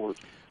moving forward.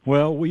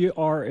 Well, we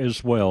are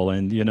as well,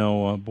 and, you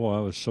know, boy, I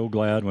was so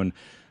glad when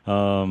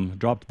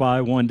dropped by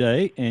one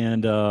day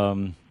and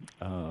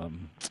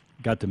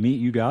got to meet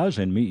you guys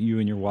and meet you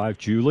and your wife,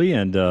 Julie,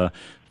 and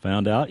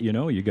found out, you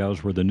know, you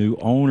guys were the new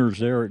owners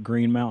there at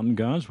Green Mountain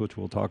Guns, which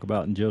we'll talk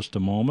about in just a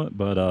moment.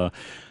 But,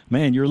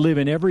 man, you're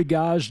living every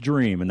guy's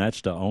dream, and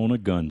that's to own a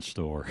gun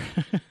store.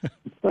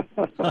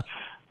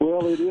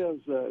 Well, it is.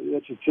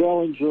 It's a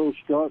challenge, though,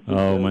 Scott.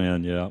 Oh,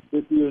 man, yeah.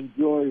 If you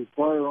enjoy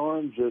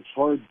firearms, it's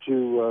hard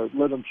to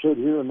let them sit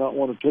here and not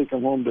want to take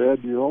them home to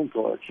add to your own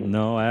collection.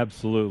 No,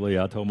 absolutely.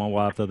 I told my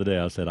wife the other day,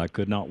 I said I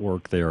could not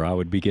work there. I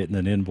would be getting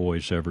an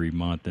invoice every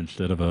month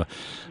instead of a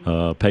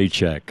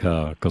paycheck,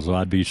 because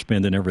I'd be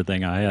spending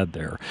everything I had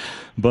there.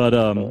 But,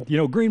 you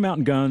know, Green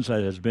Mountain Guns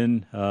has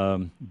been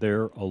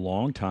there a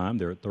long time.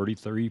 They're at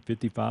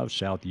 3355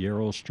 South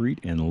Yarrow Street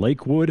in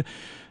Lakewood.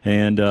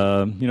 And,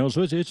 you know,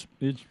 so it's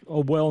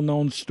a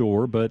well-known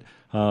store, but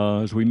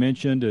as we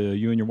mentioned,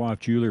 you and your wife,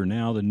 Julie, are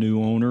now the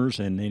new owners,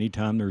 and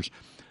anytime there's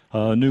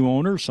new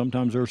owners,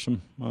 sometimes there's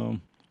some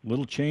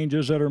little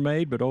changes that are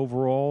made, but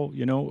overall,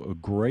 you know, a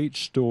great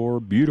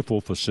store,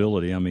 beautiful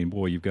facility. I mean,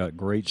 boy, you've got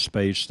great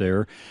space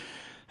there.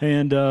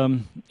 And,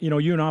 you know,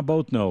 you and I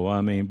both know,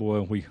 I mean,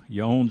 boy,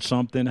 you own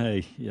something,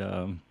 hey,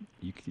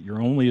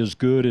 you're only as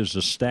good as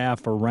the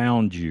staff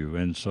around you.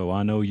 And so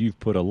I know you've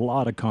put a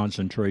lot of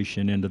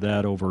concentration into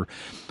that over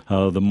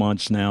the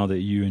months now that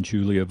you and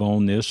Julie have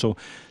owned this. So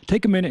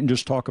take a minute and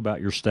just talk about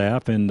your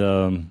staff and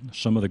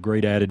some of the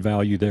great added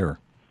value there.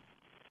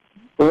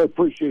 Well, I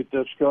appreciate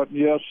that, Scott. And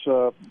yes,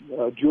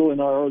 Julie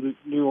and I are the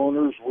new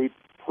owners. We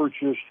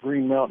purchased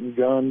Green Mountain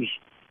Guns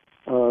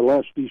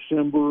last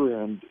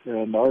December, and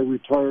I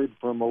retired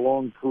from a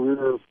long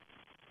career,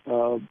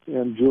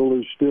 and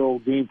Julie's still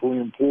gainfully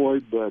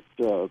employed, but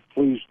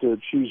pleased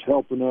that she's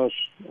helping us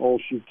all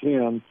she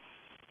can.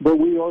 But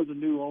we are the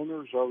new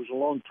owners. I was a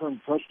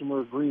long-term customer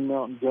of Green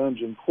Mountain Guns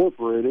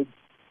Incorporated,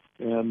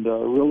 and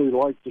really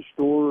liked the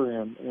store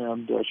and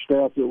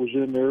staff that was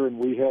in there, and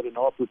we had an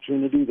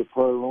opportunity. The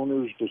prior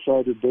owners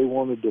decided they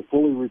wanted to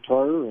fully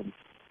retire, and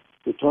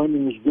the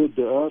timing was good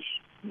to us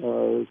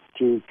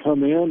to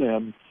come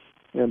in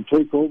and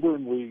take over,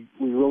 and we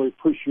really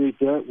appreciate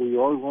that. We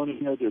are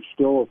running it. It's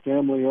still a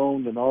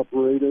family-owned and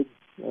operated.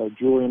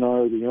 Julie and I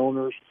are the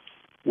owners.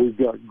 We've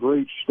got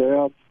great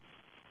staff.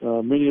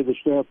 Many of the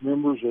staff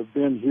members have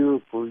been here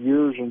for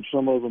years and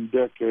some of them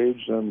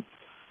decades, and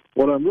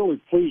what I'm really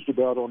pleased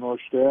about on our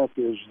staff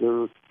is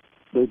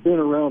they've been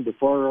around the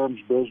firearms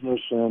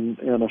business and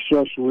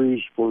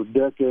accessories for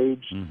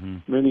decades,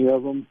 many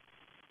of them,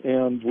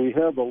 and we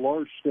have a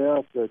large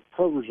staff that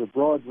covers a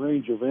broad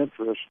range of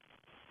interests.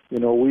 You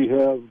know, we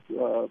have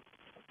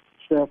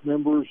staff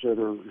members that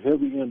are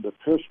heavy into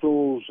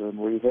pistols, and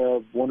we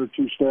have one or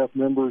two staff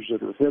members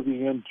that are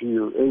heavy into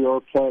your AR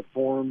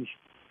platforms,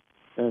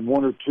 and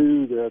one or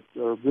two that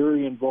are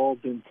very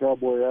involved in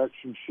cowboy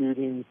action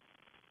shooting.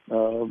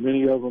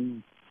 Many of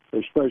them,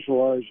 they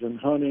specialize in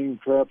hunting,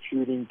 trap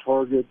shooting,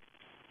 target.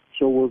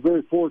 So we're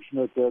very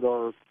fortunate that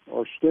our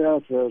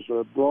staff has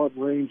a broad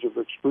range of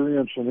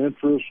experience and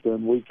interest,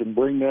 and we can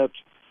bring that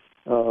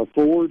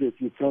forward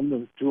if you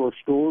come to our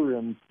store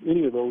in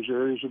any of those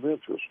areas of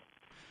interest.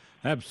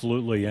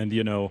 Absolutely, and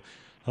you know,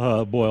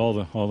 boy, all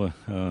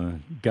the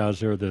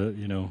guys there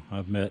that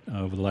I've met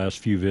over the last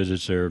few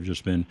visits there have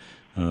just been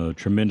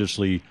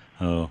tremendously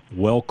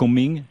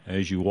welcoming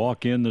as you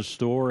walk in the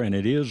store, and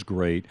it is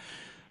great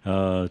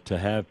to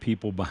have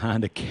people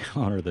behind a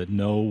counter that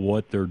know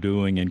what they're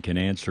doing and can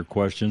answer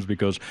questions,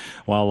 because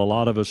while a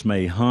lot of us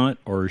may hunt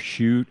or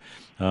shoot,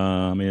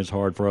 it's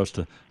hard for us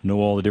to know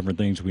all the different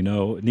things we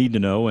need to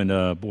know,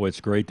 and boy,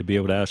 it's great to be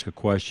able to ask a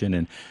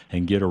question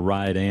and get a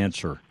right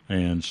answer.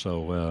 And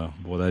so,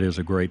 that is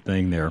a great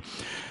thing there.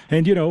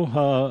 And,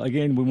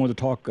 again, we want to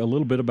talk a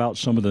little bit about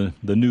some of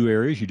the new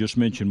areas. You just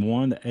mentioned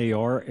one, the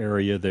AR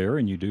area there,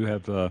 and you do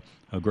have a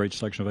great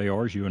selection of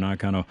ARs. You and I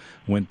kind of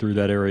went through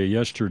that area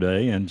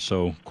yesterday, and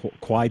so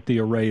quite the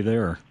array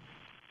there.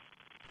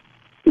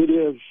 It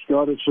is,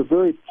 Scott. It's a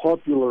very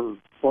popular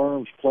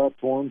firearms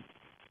platform,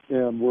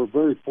 and we're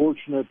very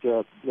fortunate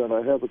that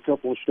I have a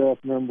couple of staff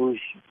members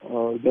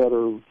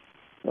that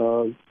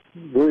are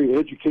very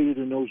educated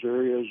in those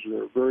areas.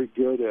 They're very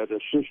good at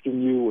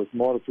assisting you with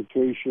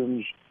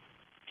modifications,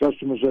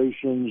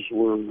 customizations.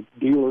 We're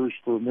dealers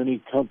for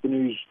many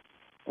companies,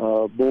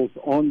 both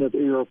on that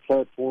AR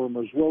platform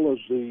as well as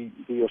the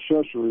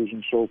accessories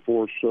and so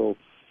forth. So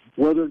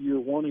whether you're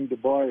wanting to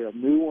buy a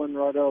new one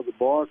right out of the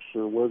box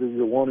or whether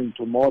you're wanting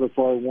to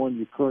modify one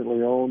you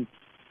currently own,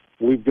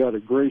 we've got a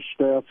great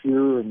staff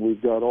here, and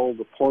we've got all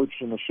the parts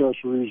and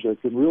accessories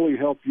that can really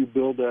help you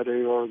build that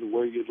AR the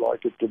way you'd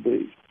like it to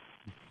be.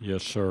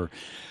 Yes, sir.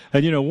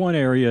 And, one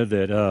area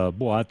that,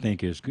 I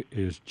think is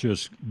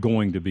just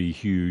going to be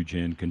huge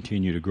and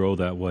continue to grow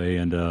that way.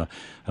 And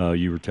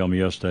you were telling me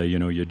yesterday,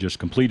 you just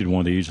completed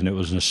one of these, and it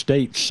was an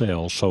estate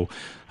sale. So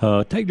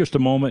take just a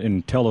moment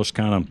and tell us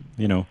kind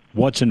of,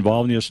 what's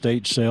involved in the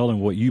estate sale and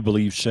what you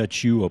believe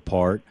sets you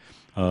apart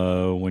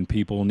when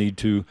people need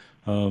to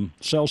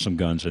sell some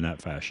guns in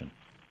that fashion.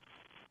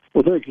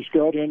 Well, thank you,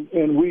 Scott. And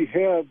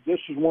this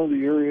is one of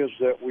the areas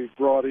that we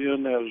brought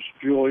in as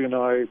Julie and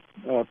I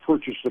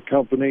purchased the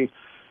company.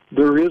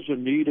 There is a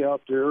need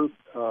out there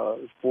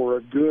for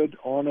a good,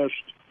 honest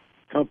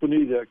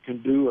company that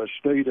can do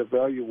estate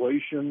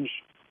evaluations,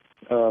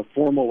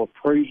 formal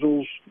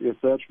appraisals, if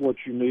that's what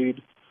you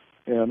need.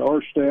 And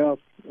our staff,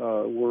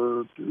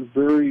 we're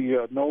very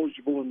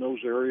knowledgeable in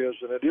those areas.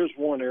 And it is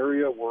one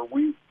area where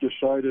we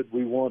decided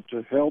we want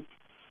to help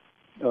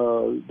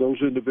those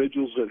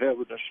individuals that have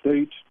an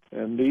estate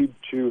and need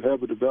to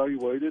have it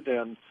evaluated,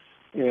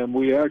 and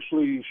we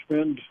actually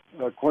spend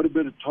quite a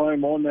bit of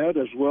time on that,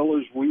 as well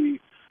as we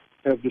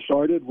have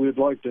decided we'd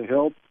like to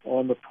help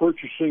on the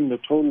purchasing the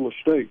total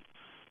estate.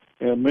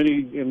 And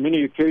in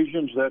many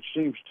occasions that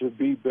seems to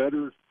be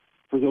better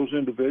for those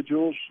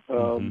individuals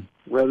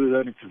rather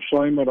than a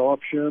consignment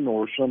option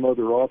or some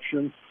other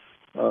option,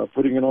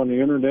 putting it on the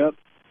internet.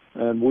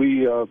 And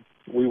we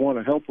want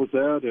to help with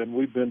that, and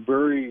we've been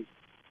very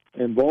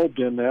involved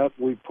in that.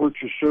 We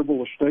purchased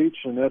several estates,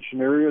 and that's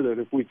an area that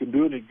if we can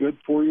do any good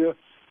for you,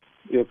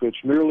 if it's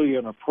merely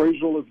an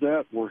appraisal of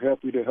that, we're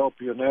happy to help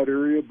you in that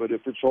area. But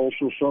if it's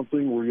also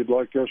something where you'd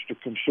like us to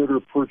consider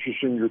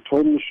purchasing your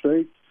total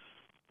estate,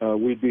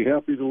 we'd be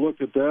happy to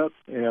look at that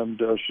and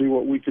see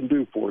what we can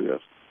do for you.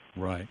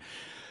 Right.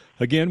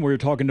 Again, we're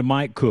talking to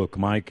Mike Cook.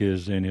 Mike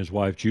is and his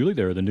wife Julie.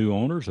 They're the new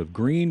owners of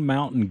Green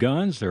Mountain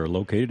Guns. They're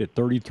located at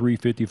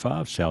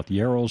 3355 South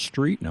Yarrow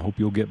Street, and I hope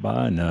you'll get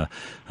by and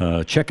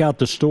check out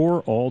the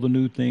store, all the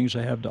new things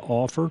they have to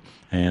offer,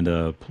 and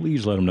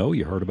please let them know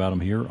you heard about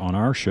them here on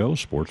our show,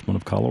 Sportsman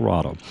of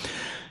Colorado.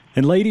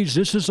 And ladies,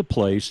 this is a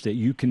place that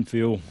you can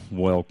feel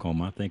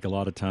welcome. I think a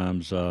lot of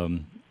times,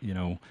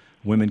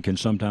 women can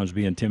sometimes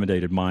be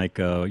intimidated, Mike,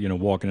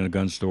 walking in a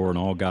gun store and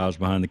all guys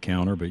behind the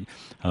counter. But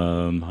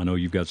I know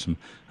you've got some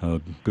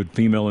good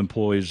female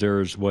employees there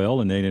as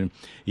well. And then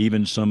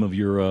even some of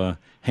your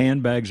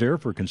handbags there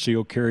for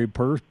concealed carry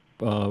purses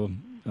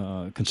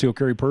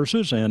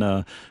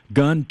and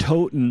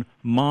gun-toting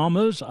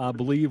mamas, I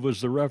believe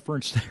was the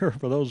reference there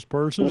for those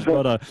purses.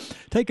 But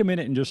take a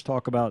minute and just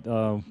talk about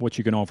what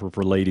you can offer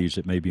for ladies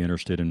that may be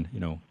interested in,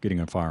 getting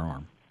a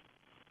firearm.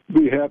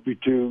 Be happy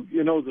to.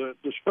 The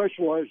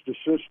specialized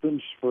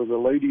assistance for the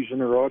ladies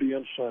in our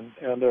audience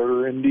and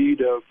are in need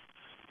of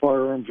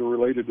firearms or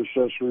related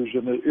accessories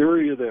in the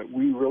area that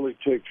we really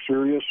take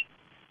serious.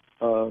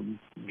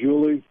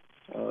 Julie,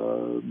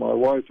 my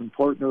wife and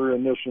partner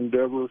in this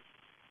endeavor,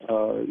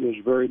 is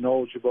very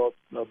knowledgeable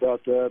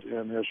about that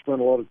and has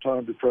spent a lot of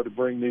time to try to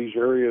bring these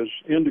areas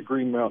into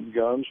Green Mountain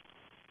Guns.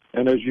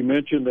 And as you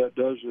mentioned, that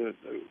does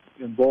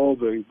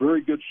involve a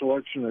very good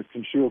selection of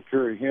concealed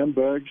carry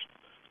handbags,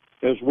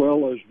 as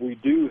well as we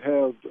do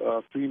have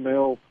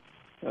female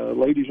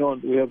ladies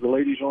on. We have the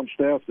ladies on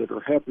staff that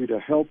are happy to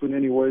help in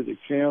any way they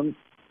can,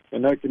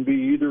 and that can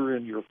be either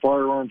in your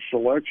firearm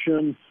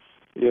selection,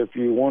 if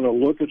you want to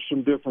look at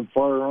some different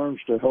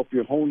firearms to help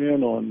you hone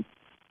in on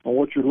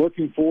what you're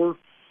looking for.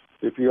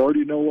 If you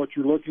already know what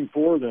you're looking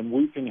for, then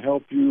we can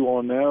help you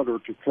on that or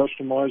to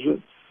customize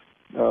it.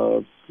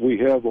 We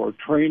have our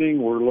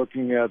training. We're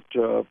looking at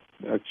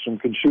some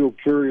concealed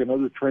carry and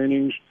other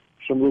trainings.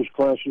 Some of those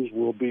classes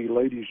will be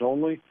ladies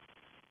only,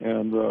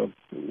 and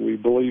we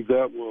believe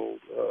that will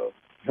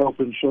help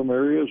in some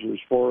areas as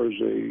far as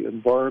an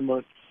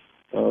environment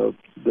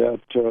that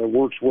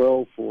works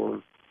well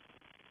for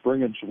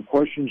bringing some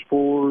questions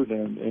forward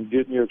and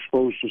getting you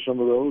exposed to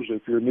some of those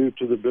if you're new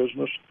to the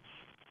business.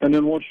 And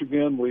then once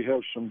again, we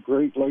have some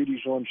great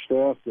ladies on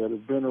staff that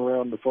have been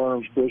around the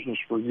firearms business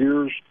for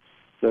years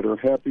that are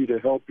happy to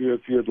help you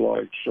if you'd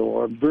like.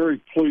 So I'm very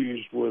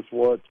pleased with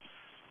what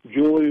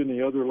Julie and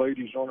the other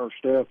ladies on our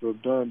staff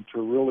have done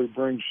to really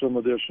bring some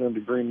of this into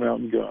Green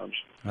Mountain Guns.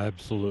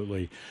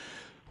 Absolutely.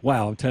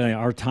 Wow, I'm telling you,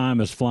 our time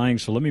is flying,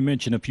 so let me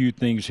mention a few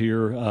things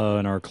here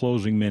in our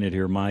closing minute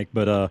here, Mike.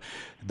 But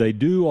they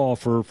do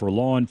offer, for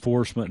law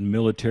enforcement and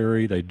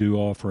military, they do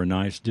offer a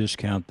nice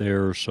discount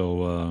there.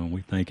 So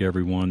we thank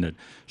everyone that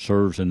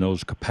serves in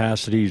those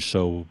capacities.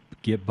 So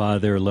get by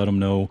there, let them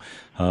know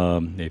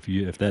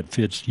if that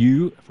fits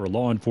you. For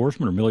law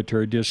enforcement or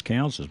military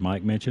discounts, as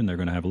Mike mentioned, they're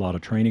going to have a lot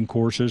of training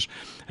courses,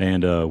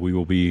 and we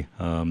will be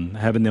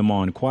having them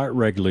on quite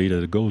regularly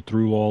to go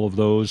through all of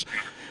those.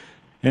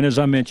 And as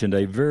I mentioned,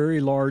 a very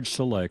large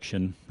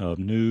selection of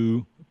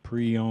new,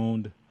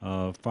 pre-owned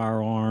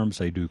firearms.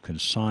 They do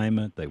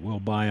consignment. They will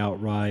buy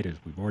outright, as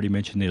we've already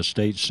mentioned, the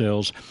estate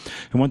sales.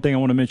 And one thing I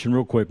want to mention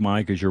real quick,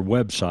 Mike, is your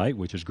website,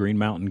 which is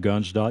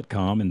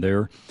greenmountainguns.com, and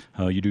there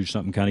you do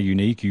something kind of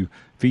unique. You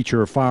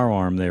feature a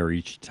firearm there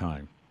each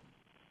time.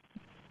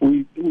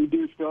 We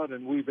do, Scott,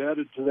 and we've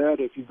added to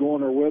that. If you go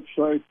on our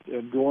website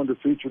and go under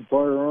featured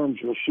firearms,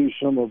 you'll see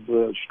some of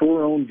the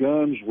store-owned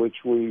guns,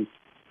 which we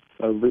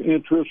the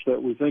interest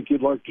that we think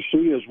you'd like to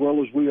see, as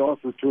well as we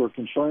offer to our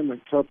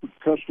consignment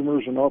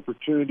customers an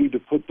opportunity to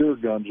put their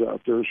guns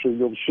out there. So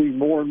you'll see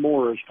more and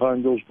more as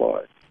time goes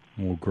by.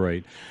 Well,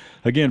 great.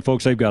 Again,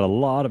 folks, they've got a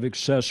lot of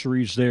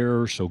accessories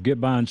there, so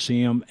get by and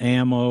see them,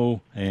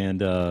 ammo,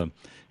 and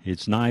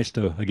it's nice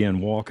to, again,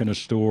 walk in a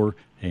store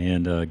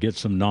and get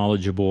some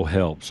knowledgeable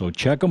help. So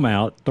check them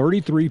out,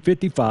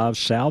 3355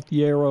 South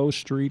Yarrow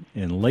Street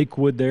in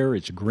Lakewood there.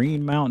 It's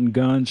Green Mountain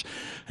Guns.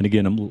 And,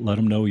 again, let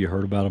them know you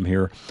heard about them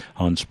here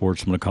on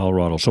Sportsman of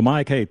Colorado. So,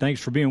 Mike, hey,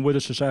 thanks for being with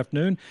us this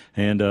afternoon,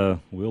 and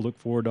we'll look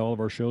forward to all of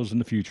our shows in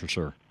the future,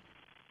 sir.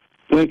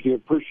 Thank you.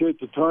 Appreciate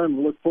the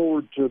time. Look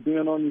forward to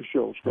being on your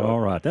show, Scott. All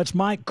right. That's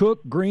Mike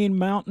Cook, Green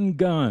Mountain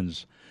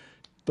Guns.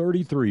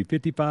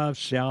 3355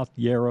 South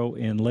Yarrow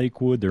in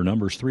Lakewood. Their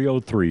number is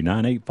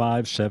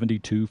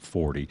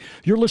 303-985-7240.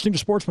 You're listening to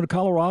Sportsman of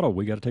Colorado.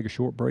 We got to take a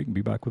short break and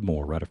be back with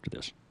more right after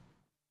this.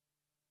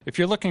 If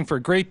you're looking for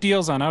great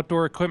deals on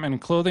outdoor equipment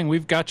and clothing,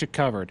 we've got you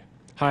covered.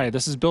 Hi,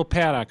 this is Bill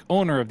Paddock,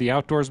 owner of the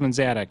Outdoorsman's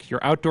Attic, your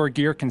outdoor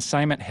gear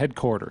consignment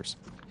headquarters.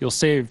 You'll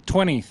save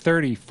 20,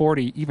 30,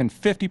 40, even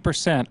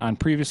 50% on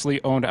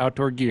previously owned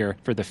outdoor gear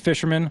for the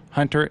fisherman,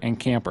 hunter, and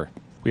camper.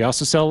 We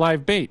also sell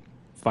live bait,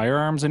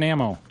 firearms, and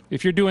ammo.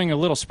 If you're doing a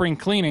little spring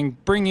cleaning,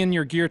 bring in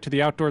your gear to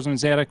the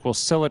Outdoorsman's Attic. We'll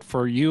sell it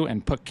for you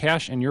and put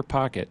cash in your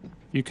pocket.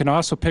 You can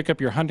also pick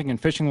up your hunting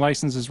and fishing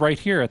licenses right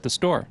here at the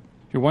store.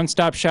 Your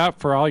one-stop shop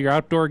for all your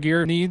outdoor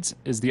gear needs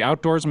is the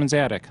Outdoorsman's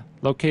Attic,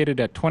 located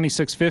at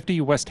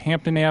 2650 West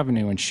Hampton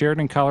Avenue in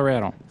Sheridan,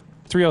 Colorado.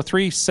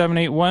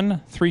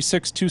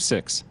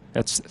 303-781-3626.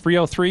 That's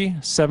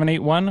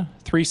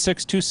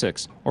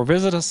 303-781-3626. Or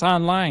visit us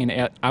online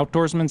at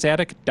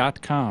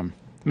outdoorsmansattic.com.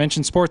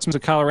 Mention Sportsman's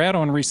of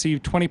Colorado and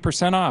receive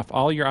 20% off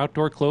all your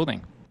outdoor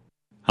clothing.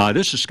 Hi,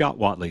 this is Scott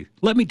Watley.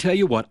 Let me tell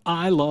you what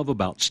I love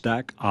about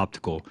Stack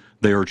Optical.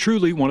 They are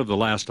truly one of the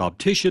last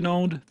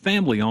optician-owned,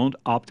 family-owned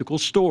optical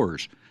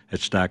stores. At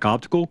Stack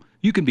Optical,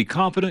 you can be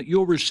confident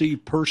you'll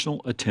receive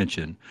personal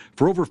attention.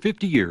 For over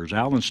 50 years,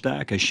 Alan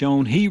Stack has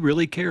shown he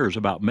really cares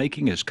about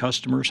making his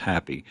customers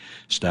happy.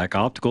 Stack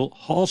Optical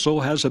also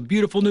has a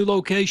beautiful new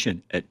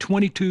location at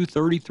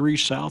 2233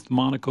 South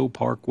Monaco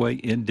Parkway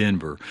in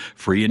Denver.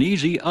 Free and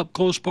easy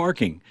up-close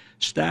parking.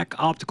 Stack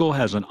Optical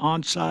has an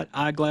on-site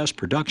eyeglass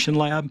production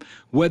lab.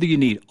 Whether you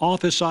need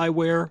office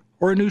eyewear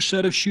or a new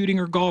set of shooting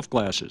or golf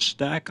glasses,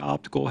 Stack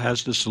Optical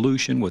has the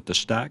solution with the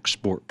Stack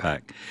Sport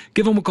Pack.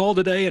 Give them a call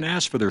today and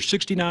ask for their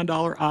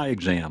 $69 eye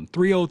exam,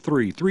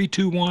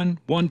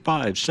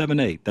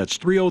 303-321-1578. That's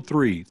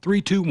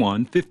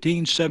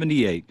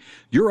 303-321-1578.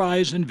 Your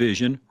eyes and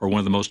vision are one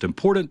of the most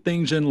important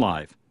things in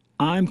life.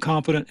 I'm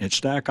confident at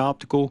Stack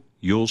Optical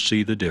you'll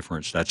see the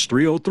difference. That's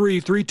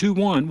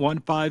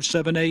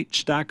 303-321-1578,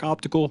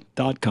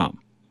 stackoptical.com.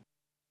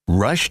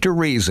 Rush to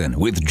Reason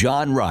with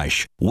John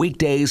Rush.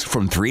 Weekdays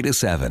from 3 to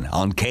 7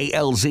 on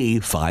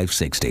KLZ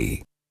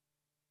 560.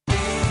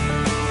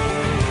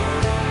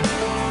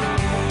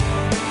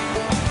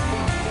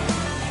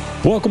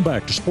 Welcome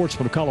back to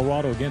Sportsman of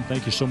Colorado. Again,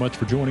 thank you so much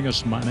for joining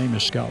us. My name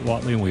is Scott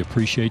Watley, and we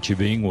appreciate you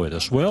being with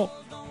us. Well,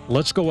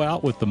 let's go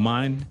out with the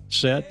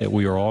mindset that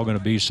we are all going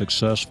to be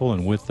successful,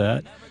 and with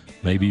that,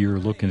 maybe you're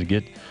looking to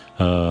get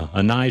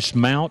a nice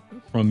mount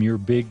from your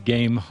big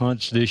game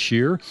hunts this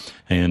year.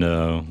 And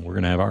we're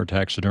going to have our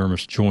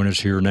taxidermist join us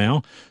here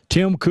now.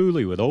 Tim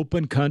Cooley with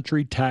Open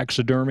Country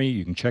Taxidermy.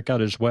 You can check out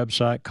his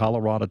website,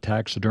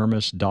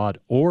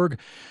 coloradotaxidermist.org,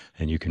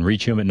 and you can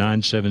reach him at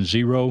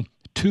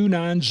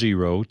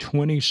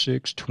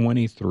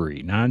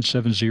 970-290-2623.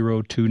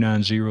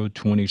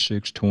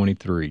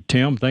 970-290-2623.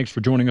 Tim, thanks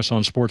for joining us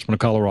on Sportsman of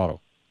Colorado.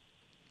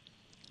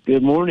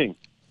 Good morning.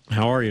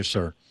 How are you,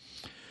 sir?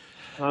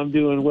 I'm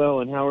doing well,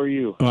 and how are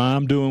you? Well,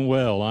 I'm doing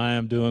well. I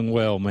am doing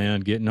well,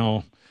 man. Getting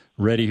all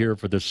ready here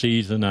for the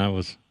season. I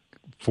was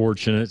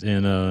fortunate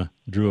and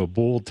drew a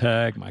bull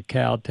tag, my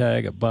cow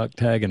tag, a buck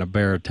tag, and a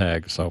bear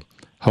tag. So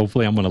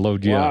hopefully I'm going to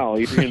load you up. Wow,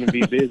 you're going to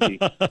be busy.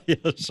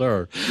 Yes,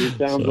 sir. It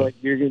sounds like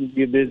you're going to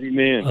be a busy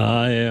man.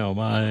 I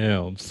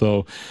am.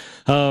 So,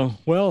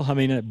 well, I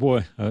mean,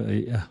 boy,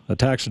 a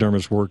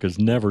taxidermist's work is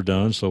never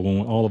done. So when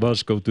all of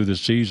us go through the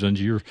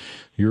seasons,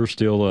 you're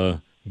still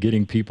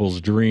getting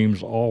people's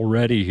dreams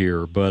already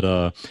here. But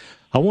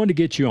I wanted to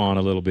get you on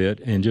a little bit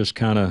and just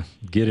kind of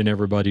get in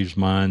everybody's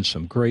mind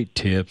some great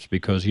tips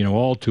because, you know,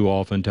 all too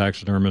often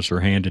taxidermists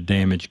are handed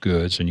damaged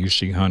goods, and you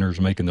see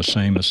hunters making the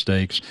same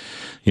mistakes,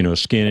 you know,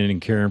 skinning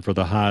and caring for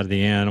the hide of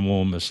the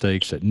animal,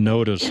 mistakes that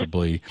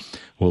noticeably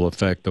will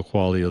affect the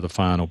quality of the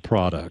final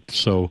product.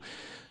 So,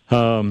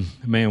 man,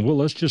 well,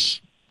 let's just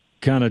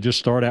kind of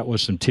start out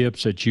with some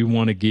tips that you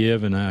want to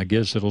give, and I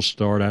guess it'll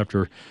start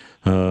after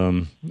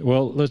I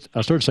started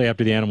to say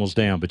after the animal's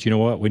down, but you know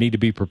what? We need to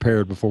be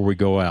prepared before we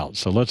go out.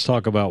 So let's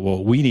talk about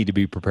what we need to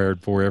be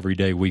prepared for every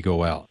day we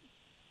go out.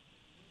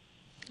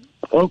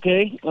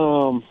 Okay.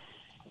 Well,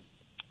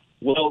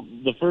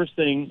 the first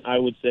thing I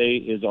would say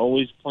is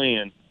always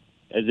plan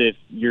as if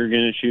you're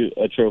going to shoot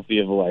a trophy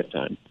of a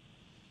lifetime.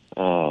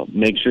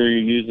 Make sure you're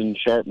using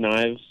sharp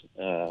knives.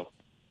 I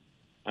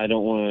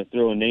don't want to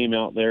throw a name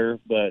out there,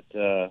 but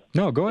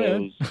no, go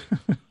ahead.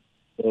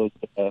 those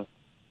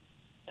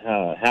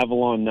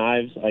Havalon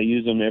knives, I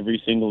use them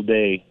every single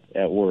day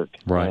at work.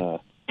 Right.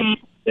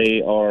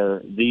 They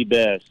are the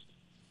best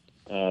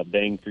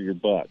bang for your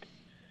buck,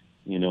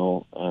 you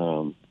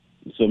know.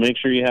 So make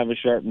sure you have a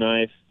sharp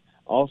knife.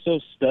 Also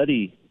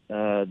study.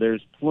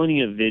 There's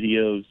plenty of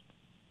videos,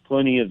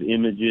 plenty of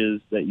images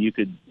that you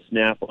could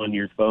snap on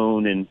your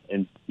phone and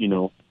you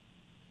know,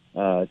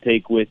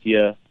 take with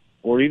you,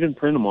 or even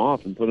print them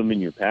off and put them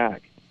in your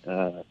pack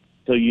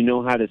so you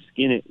know how to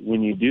skin it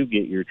when you do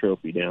get your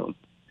trophy down.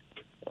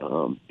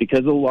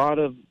 Because a lot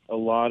of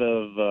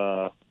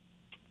I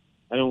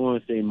don't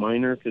want to say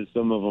minor because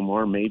some of them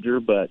are major,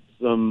 but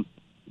some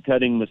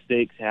cutting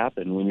mistakes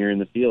happen when you're in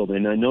the field.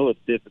 And I know it's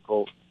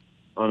difficult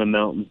on a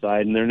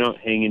mountainside, and they're not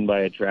hanging by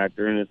a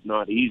tractor, and it's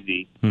not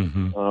easy.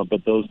 Mm-hmm.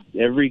 But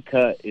every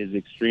cut is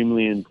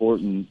extremely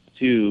important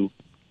to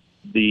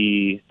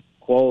the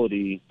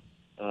quality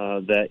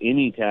that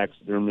any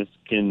taxidermist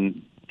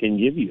can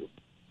give you.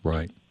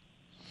 Right.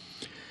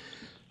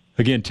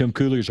 Again, Tim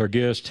Cooley is our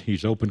guest.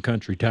 He's Open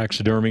Country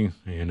Taxidermy,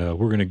 and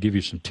we're going to give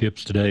you some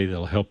tips today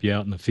that'll help you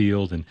out in the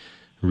field and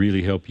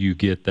really help you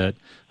get that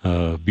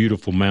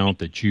beautiful mount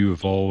that you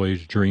have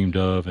always dreamed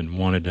of and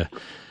wanted to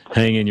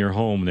hang in your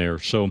home there.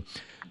 So,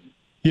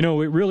 you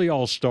know, it really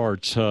all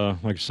starts,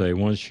 like I say,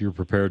 once you're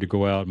prepared to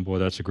go out, and boy,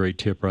 that's a great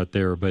tip right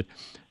there. But,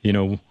 you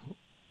know,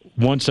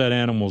 once that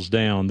animal's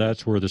down,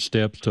 that's where the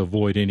steps to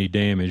avoid any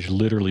damage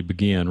literally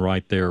begin,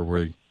 right there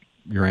where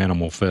your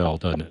animal fell,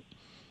 doesn't it?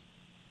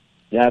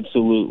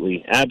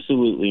 Absolutely.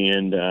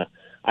 And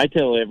I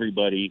tell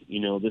everybody,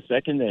 the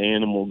second the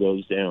animal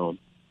goes down,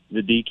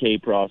 the decay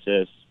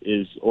process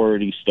is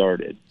already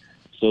started.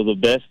 So the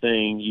best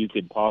thing you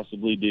could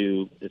possibly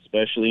do,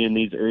 especially in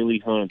these early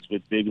hunts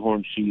with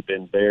bighorn sheep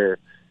and bear,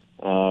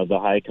 the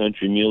high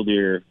country mule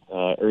deer,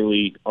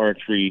 early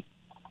archery,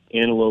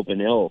 antelope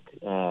and elk,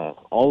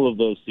 all of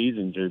those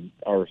seasons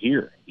are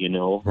here,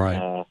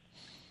 Right.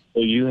 So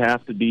you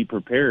have to be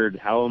prepared.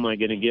 How am I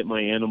going to get my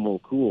animal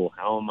cool?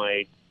 How am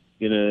I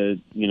going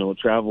to,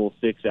 travel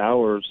 6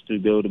 hours to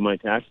go to my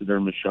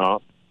taxidermist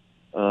shop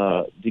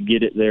to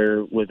get it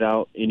there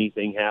without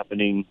anything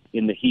happening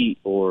in the heat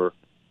or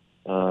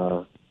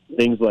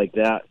things like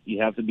that?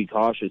 You have to be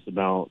cautious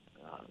about.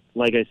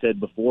 Like I said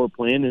before,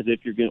 plan as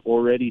if you're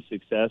already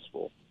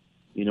successful.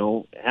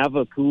 Have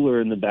a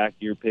cooler in the back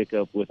of your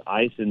pickup with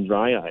ice and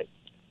dry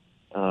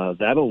ice.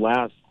 That'll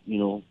last,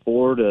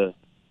 4 to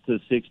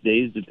 6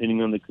 days,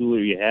 depending on the cooler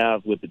you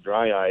have with the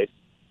dry ice.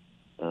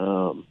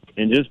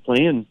 And just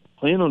plan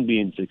on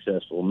being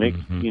successful. Make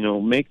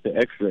the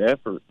extra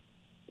effort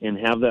and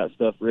have that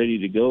stuff ready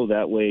to go.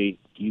 That way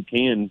you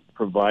can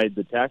provide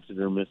the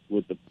taxidermist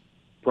with the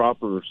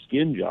proper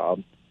skin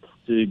job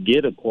to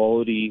get a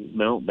quality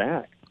mount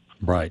back.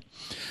 Right.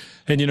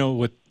 And,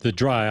 with the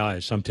dry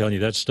ice, I'm telling you,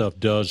 that stuff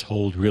does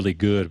hold really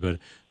good, but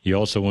you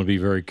also want to be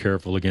very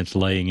careful against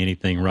laying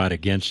anything right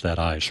against that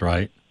ice,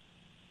 right?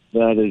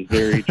 That is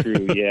very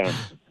true, yeah.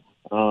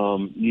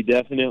 You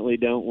definitely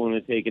don't want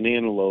to take an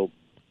antelope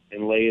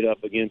and lay it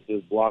up against a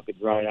block of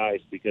dry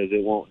ice because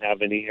it won't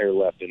have any hair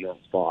left in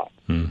that spot.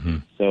 Mm-hmm.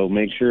 So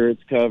make sure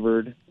it's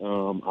covered.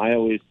 I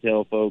always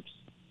tell folks,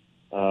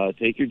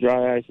 take your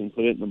dry ice and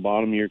put it in the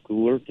bottom of your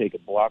cooler. Take a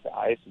block of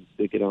ice and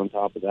stick it on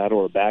top of that,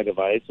 or a bag of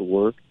ice will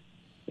work.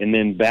 And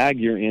then bag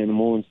your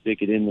animal and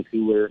stick it in the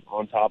cooler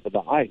on top of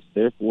the ice.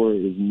 Therefore,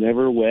 it is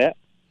never wet.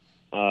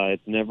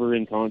 It's never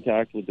in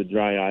contact with the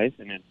dry ice,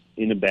 and it's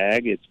in a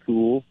bag. It's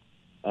cool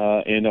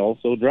and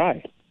also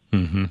dry.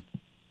 Mm-hmm.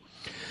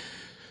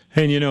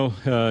 And,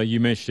 you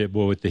mentioned it,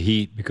 with the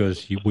heat,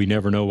 because we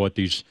never know what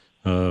these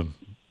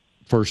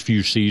first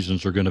few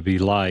seasons are going to be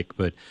like.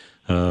 But,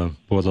 the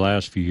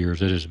last few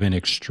years, it has been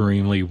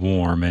extremely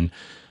warm. And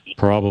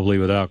probably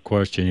without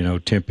question,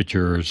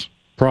 temperature is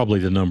probably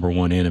the number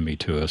one enemy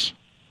to us.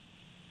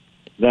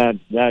 That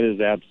is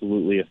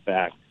absolutely a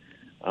fact.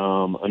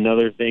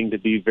 Another thing to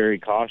be very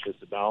cautious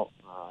about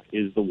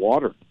is the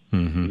water.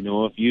 Mm-hmm.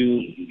 If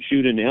you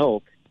shoot an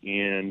elk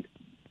and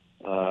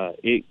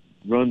it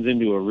runs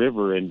into a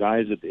river and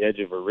dies at the edge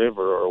of a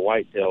river or a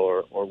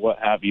whitetail or what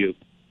have you,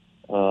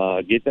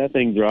 get that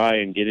thing dry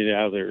and get it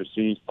out of there as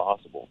soon as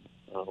possible.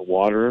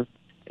 Water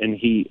and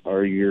heat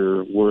are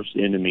your worst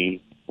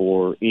enemy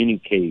for any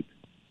cape,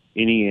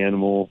 any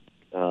animal,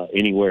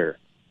 anywhere.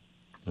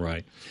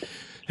 Right.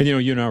 And,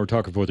 you and I were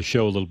talking before the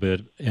show a little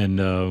bit, and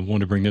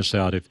wanted to bring this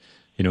out. If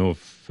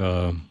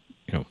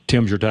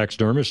Tim's your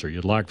taxidermist, or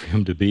you'd like for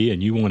him to be,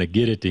 and you want to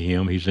get it to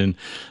him, he's in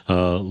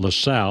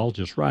LaSalle,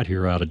 just right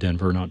here out of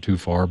Denver, not too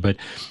far. But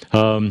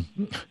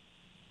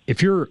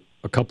if you're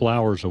a couple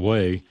hours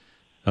away,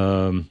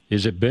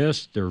 is it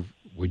best, or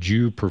would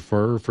you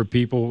prefer for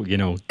people,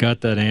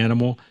 got that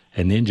animal,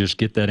 and then just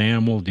get that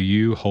animal to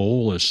you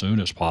whole as soon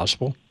as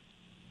possible?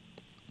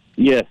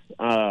 Yes.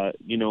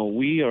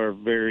 We are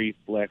very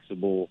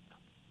flexible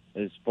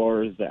as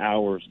far as the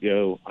hours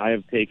go. I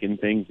have taken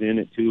things in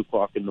at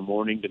 2:00 in the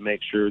morning to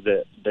make sure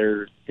that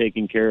they're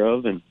taken care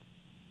of. And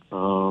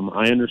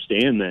I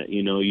understand that,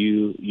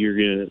 you're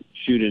going to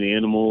shoot an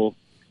animal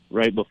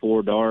right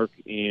before dark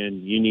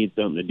and you need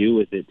something to do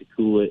with it to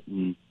cool it.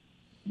 And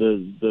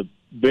the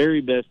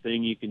very best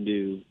thing you can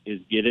do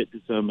is get it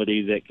to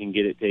somebody that can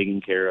get it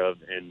taken care of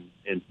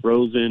and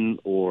frozen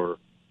or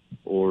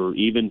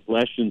even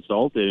fleshed and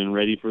salted and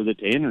ready for the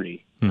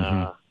tannery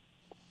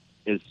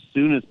as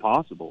soon as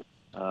possible.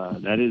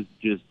 That is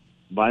just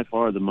by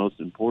far the most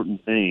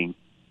important thing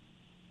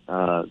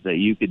that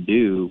you could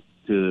do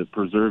to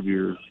preserve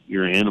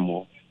your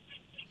animal.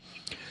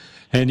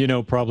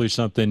 And, probably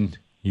something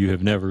you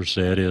have never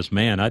said is,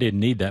 man, I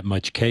didn't need that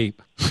much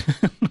cape.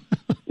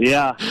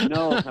 Yeah,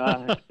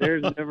 no,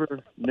 there's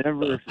never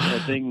a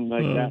thing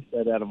like that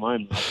said out of my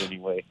mouth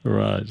anyway.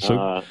 Right.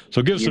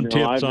 So give some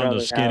tips on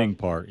the skinning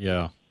part.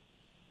 Yeah.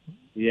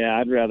 Yeah,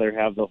 I'd rather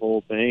have the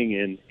whole thing.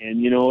 And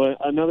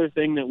another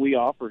thing that we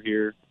offer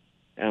here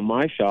at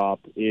my shop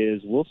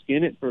is we'll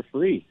skin it for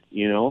free.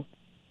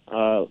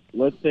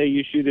 Let's say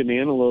you shoot an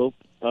antelope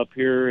up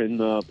here in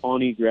the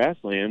Pawnee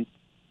grasslands.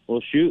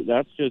 Well, shoot,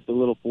 that's just a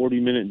little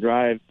 40-minute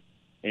drive,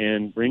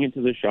 and bring it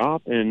to the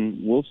shop,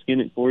 and we'll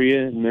skin it for you,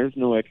 and there's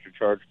no extra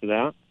charge for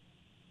that.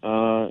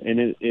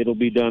 And it'll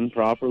be done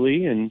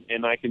properly, and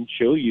I can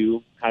show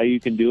you how you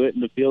can do it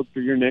in the field for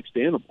your next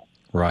animal.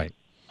 Right.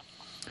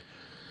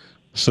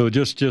 So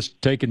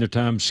just taking the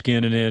time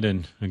skinning it,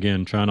 and,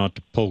 again, try not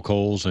to poke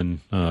holes and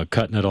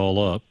cutting it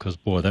all up, because,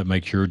 boy, that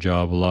makes your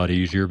job a lot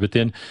easier. But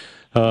then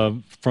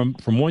from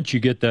once you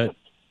get that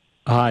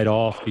hide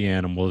off the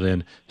animal,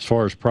 then as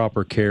far as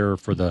proper care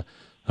for the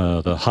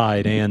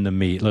hide and the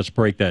meat, let's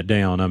break that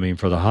down. I mean,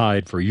 for the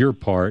hide, for your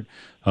part,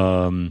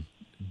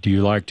 do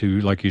you like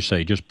to, like you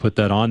say, just put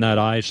that on that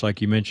ice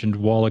like you mentioned a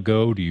while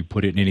ago? Do you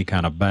put it in any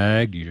kind of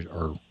bag?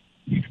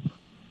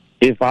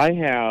 If I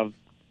have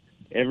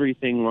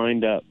everything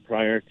lined up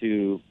prior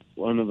to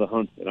one of the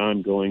hunts that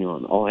I'm going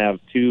on, I'll have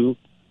 2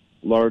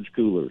 large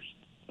coolers,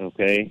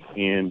 okay?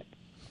 And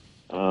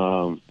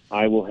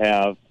I will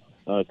have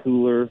a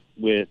cooler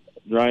with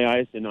dry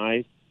ice and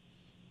ice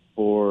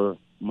for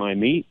my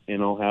meat,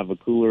 and I'll have a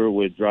cooler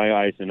with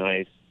dry ice and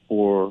ice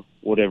for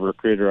whatever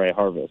critter I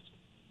harvest.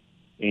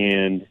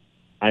 And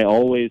I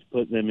always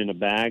put them in a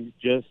bag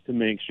just to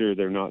make sure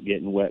they're not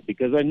getting wet,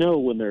 because I know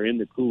when they're in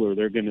the cooler,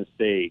 they're going to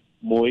stay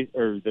moist,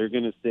 or they're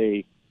going to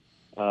stay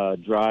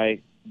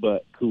dry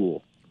but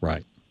cool.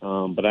 Right.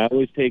 But I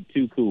always take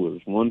 2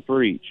 coolers, one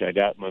for each. I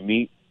got my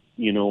meat,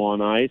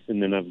 on ice,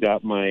 and then I've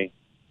got my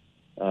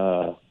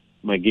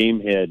my game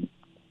head,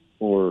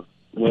 or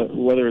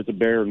whether it's a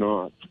bear or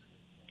not,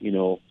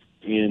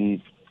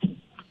 in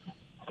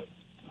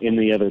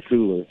the other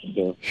cooler.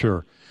 So.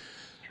 Sure.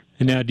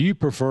 And now, do you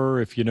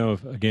prefer if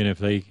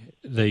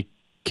they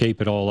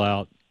cape it all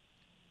out,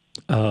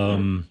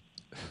 them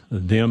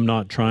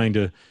not trying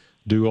to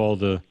do all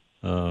the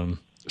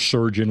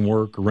surgeon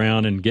work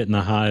around and getting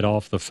the hide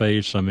off the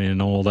face? I mean,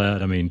 all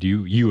that. I mean,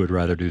 you would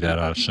rather do that,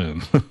 I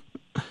assume?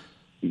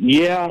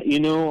 Yeah,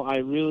 I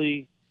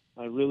really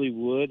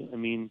would. I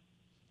mean,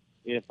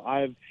 if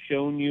I've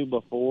shown you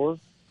before,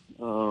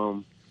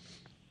 then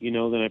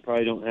I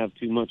probably don't have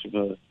too much of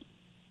a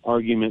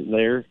argument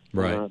there.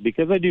 Right.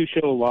 Because I do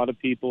show a lot of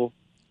people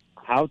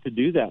how to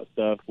do that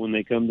stuff when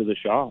they come to the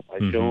shop. I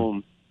show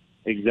them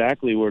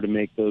exactly where to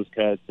make those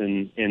cuts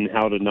and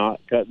how to not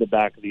cut the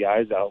back of the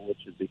eyes out,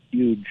 which is a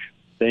huge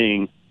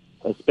thing,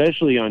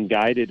 especially on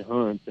guided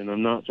hunts. And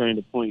I'm not trying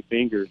to point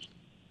fingers,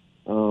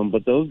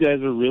 but those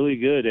guys are really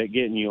good at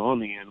getting you on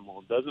the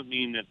animal. It doesn't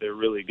mean that they're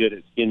really good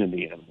at skinning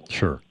the animal.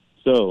 Sure.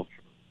 So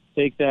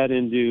take that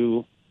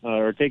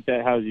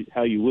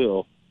how you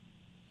will.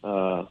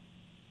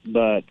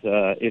 But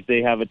if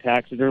they have a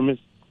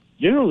taxidermist,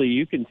 generally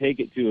you can take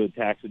it to a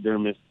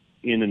taxidermist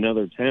in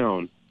another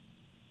town,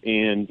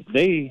 and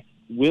they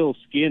will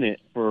skin it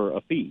for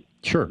a fee.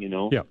 Sure.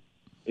 Yeah.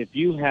 If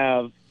you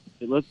have,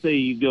 let's say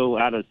you go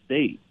out of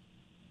state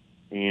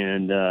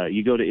and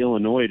you go to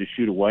Illinois to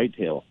shoot a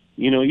whitetail,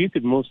 you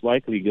could most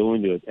likely go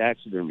into a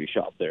taxidermy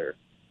shop there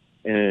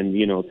and,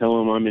 tell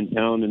them I'm in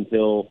town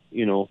until,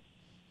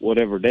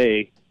 whatever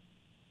day,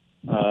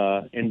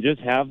 and just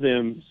have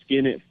them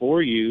skin it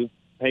for you,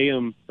 pay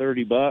them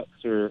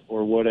 $30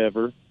 or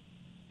whatever,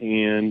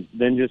 and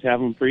then just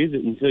have them freeze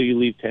it until you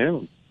leave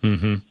town.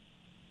 Mm-hmm.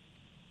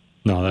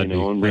 No, that'd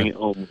and bring it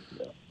home.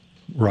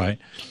 Right.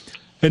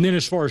 And then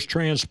as far as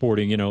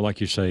transporting,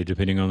 like you say,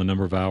 depending on the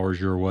number of hours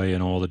you're away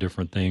and all the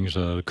different things,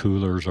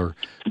 coolers are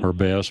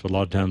best. But a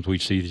lot of times we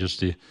see just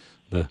the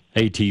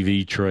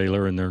ATV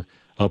trailer, and they're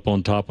up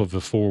on top of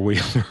the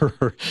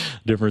four-wheeler,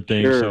 different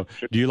things. Sure.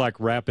 Do you like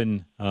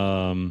wrapping,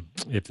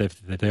 if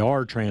they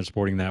are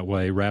transporting that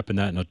way, wrapping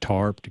that in a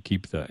tarp to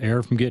keep the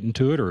air from getting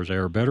to it, or is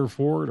air better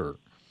for it? Or?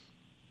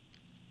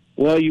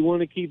 Well, you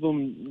want to keep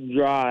them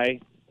dry.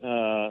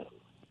 So,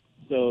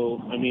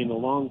 a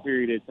long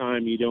period of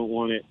time, you don't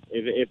want it.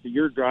 If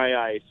your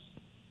dry ice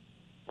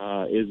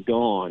is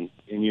gone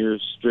and you're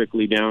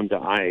strictly down to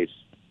ice,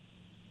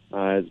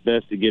 it's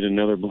best to get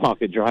another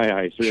block of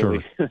dry ice,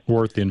 really. Sure.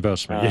 Worth the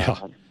investment, yeah.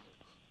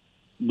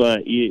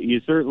 But you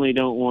certainly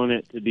don't want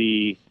it to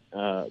be,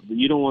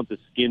 you don't want the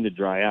skin to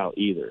dry out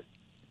either.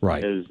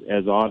 Right.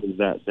 As odd as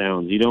that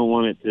sounds. You don't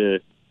want it to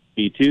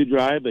be too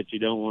dry, but you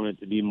don't want it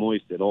to be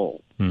moist at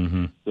all.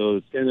 Mm-hmm. So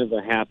it's kind of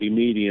a happy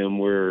medium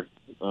where,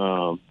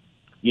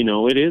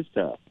 it is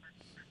tough.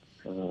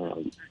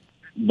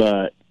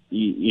 But,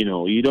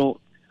 you don't,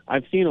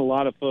 I've seen a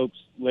lot of folks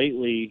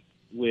lately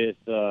with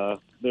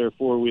their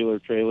four-wheeler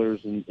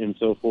trailers and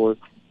so forth,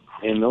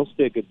 and they'll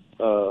stick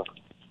a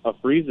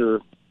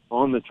freezer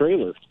on the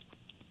trailer,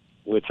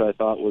 which I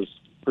thought was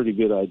a pretty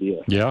good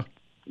idea. Yeah.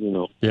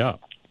 Yeah,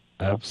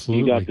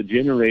 absolutely. You got the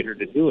generator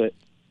to do it.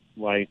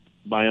 Like,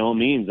 by all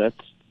means,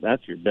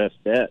 that's your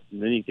best bet.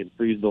 And then you can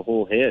freeze the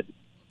whole head.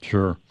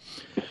 Sure.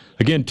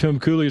 Again, Tim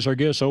Cooley is our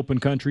guest, Open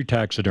Country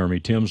Taxidermy.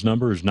 Tim's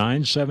number is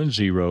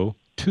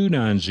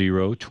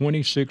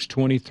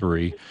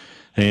 970-290-2623.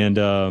 And,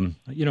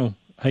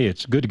 hey,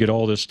 it's good to get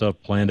all this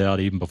stuff planned out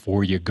even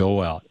before you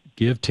go out.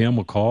 Give Tim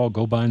a call,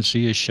 go by and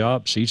see his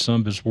shop, see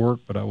some of his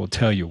work. But I will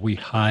tell you, we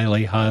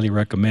highly, highly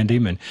recommend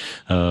him. And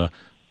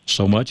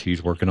so much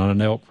he's working on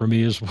an elk for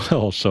me as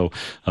well. So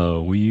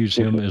we use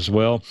him as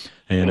well,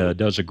 and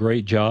does a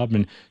great job.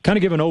 And kind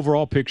of give an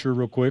overall picture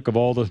real quick of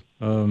all the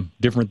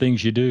different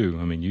things you do.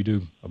 I mean, you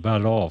do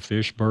about it all,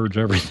 fish, birds,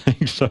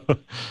 everything. So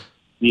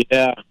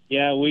Yeah,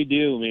 we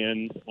do,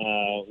 man.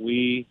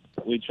 We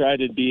try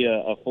to be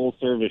a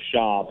full-service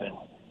shop, and,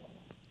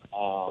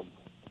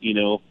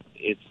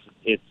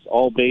 it's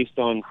all based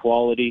on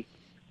quality.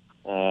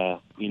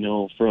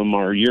 From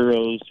our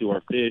Euros to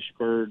our fish,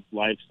 birds,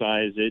 life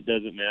size, it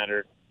doesn't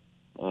matter.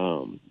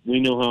 We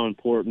know how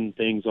important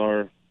things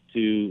are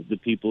to the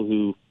people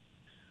who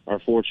are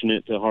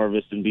fortunate to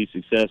harvest and be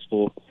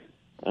successful.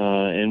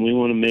 and we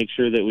want to make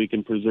sure that we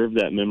can preserve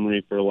that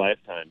memory for a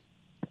lifetime.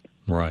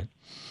 Right.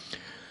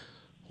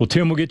 Well,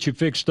 Tim will get you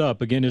fixed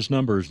up. Again, his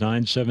number is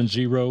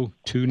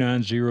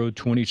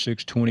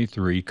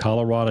 970-290-2623.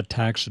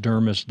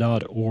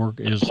 ColoradoTaxidermist.org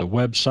is the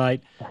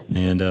website.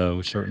 And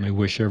we certainly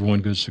wish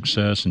everyone good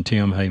success. And,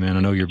 Tim, hey, man, I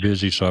know you're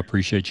busy, so I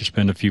appreciate you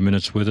spending a few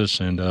minutes with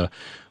us. And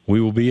we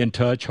will be in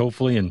touch,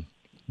 hopefully, and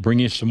bring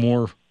you some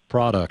more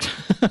product.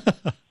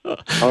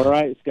 All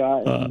right,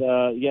 Scott.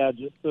 And,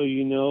 just so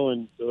you know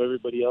and so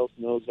everybody else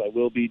knows, I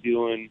will be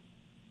doing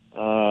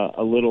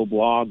a little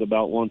blog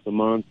about once a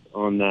month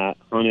on that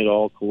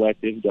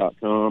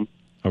huntitallcollective.com.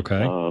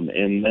 Okay.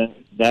 And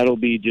that'll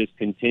be just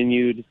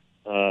continued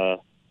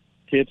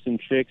tips and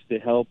tricks to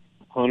help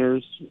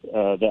hunters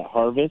that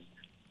harvest,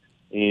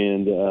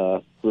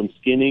 and from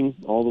skinning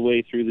all the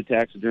way through the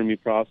taxidermy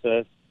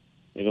process.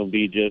 It'll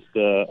be just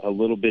a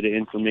little bit of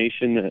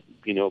information that,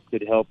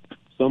 could help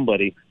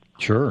somebody.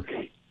 Sure.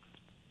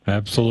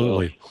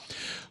 Absolutely.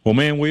 Well,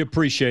 man, we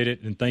appreciate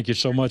it, and thank you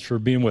so much for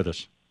being with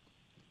us.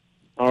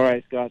 All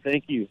right, Scott.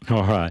 Thank you.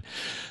 All right.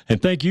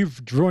 And thank you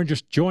for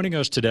joining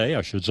us today,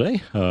 I should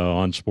say,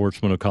 on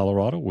Sportsman of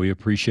Colorado. We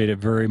appreciate it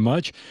very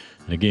much.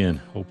 And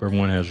again, hope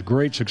everyone has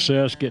great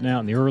success getting out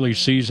in the early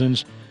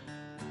seasons.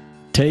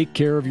 Take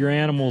care of your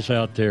animals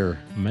out there.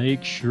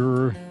 Make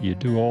sure you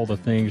do all the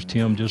things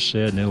Tim just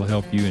said, and it'll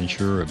help you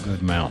ensure a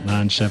good mount.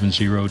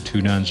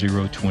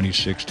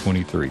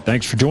 970-290-2623.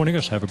 Thanks for joining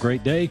us. Have a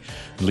great day.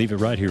 Leave it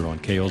right here on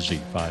KLZ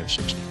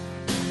 560.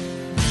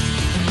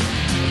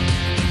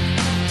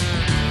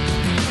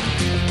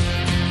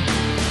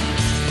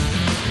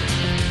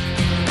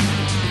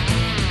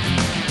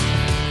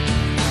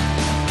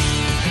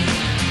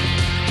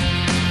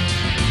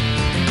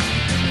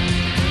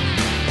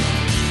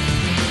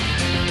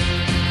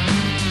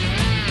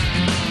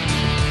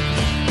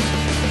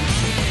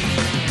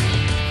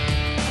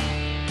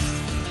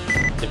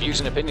 Views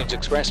and opinions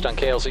expressed on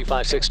KLZ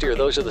 560 are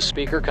those of the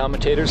speaker,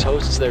 commentators,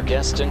 hosts, their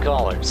guests, and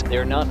callers. They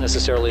are not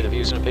necessarily the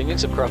views and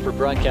opinions of Crawford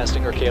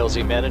Broadcasting or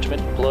KLZ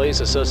management,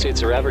 employees,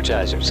 associates, or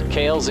advertisers.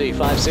 KLZ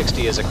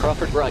 560 is a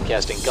Crawford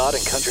Broadcasting God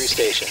and Country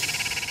station.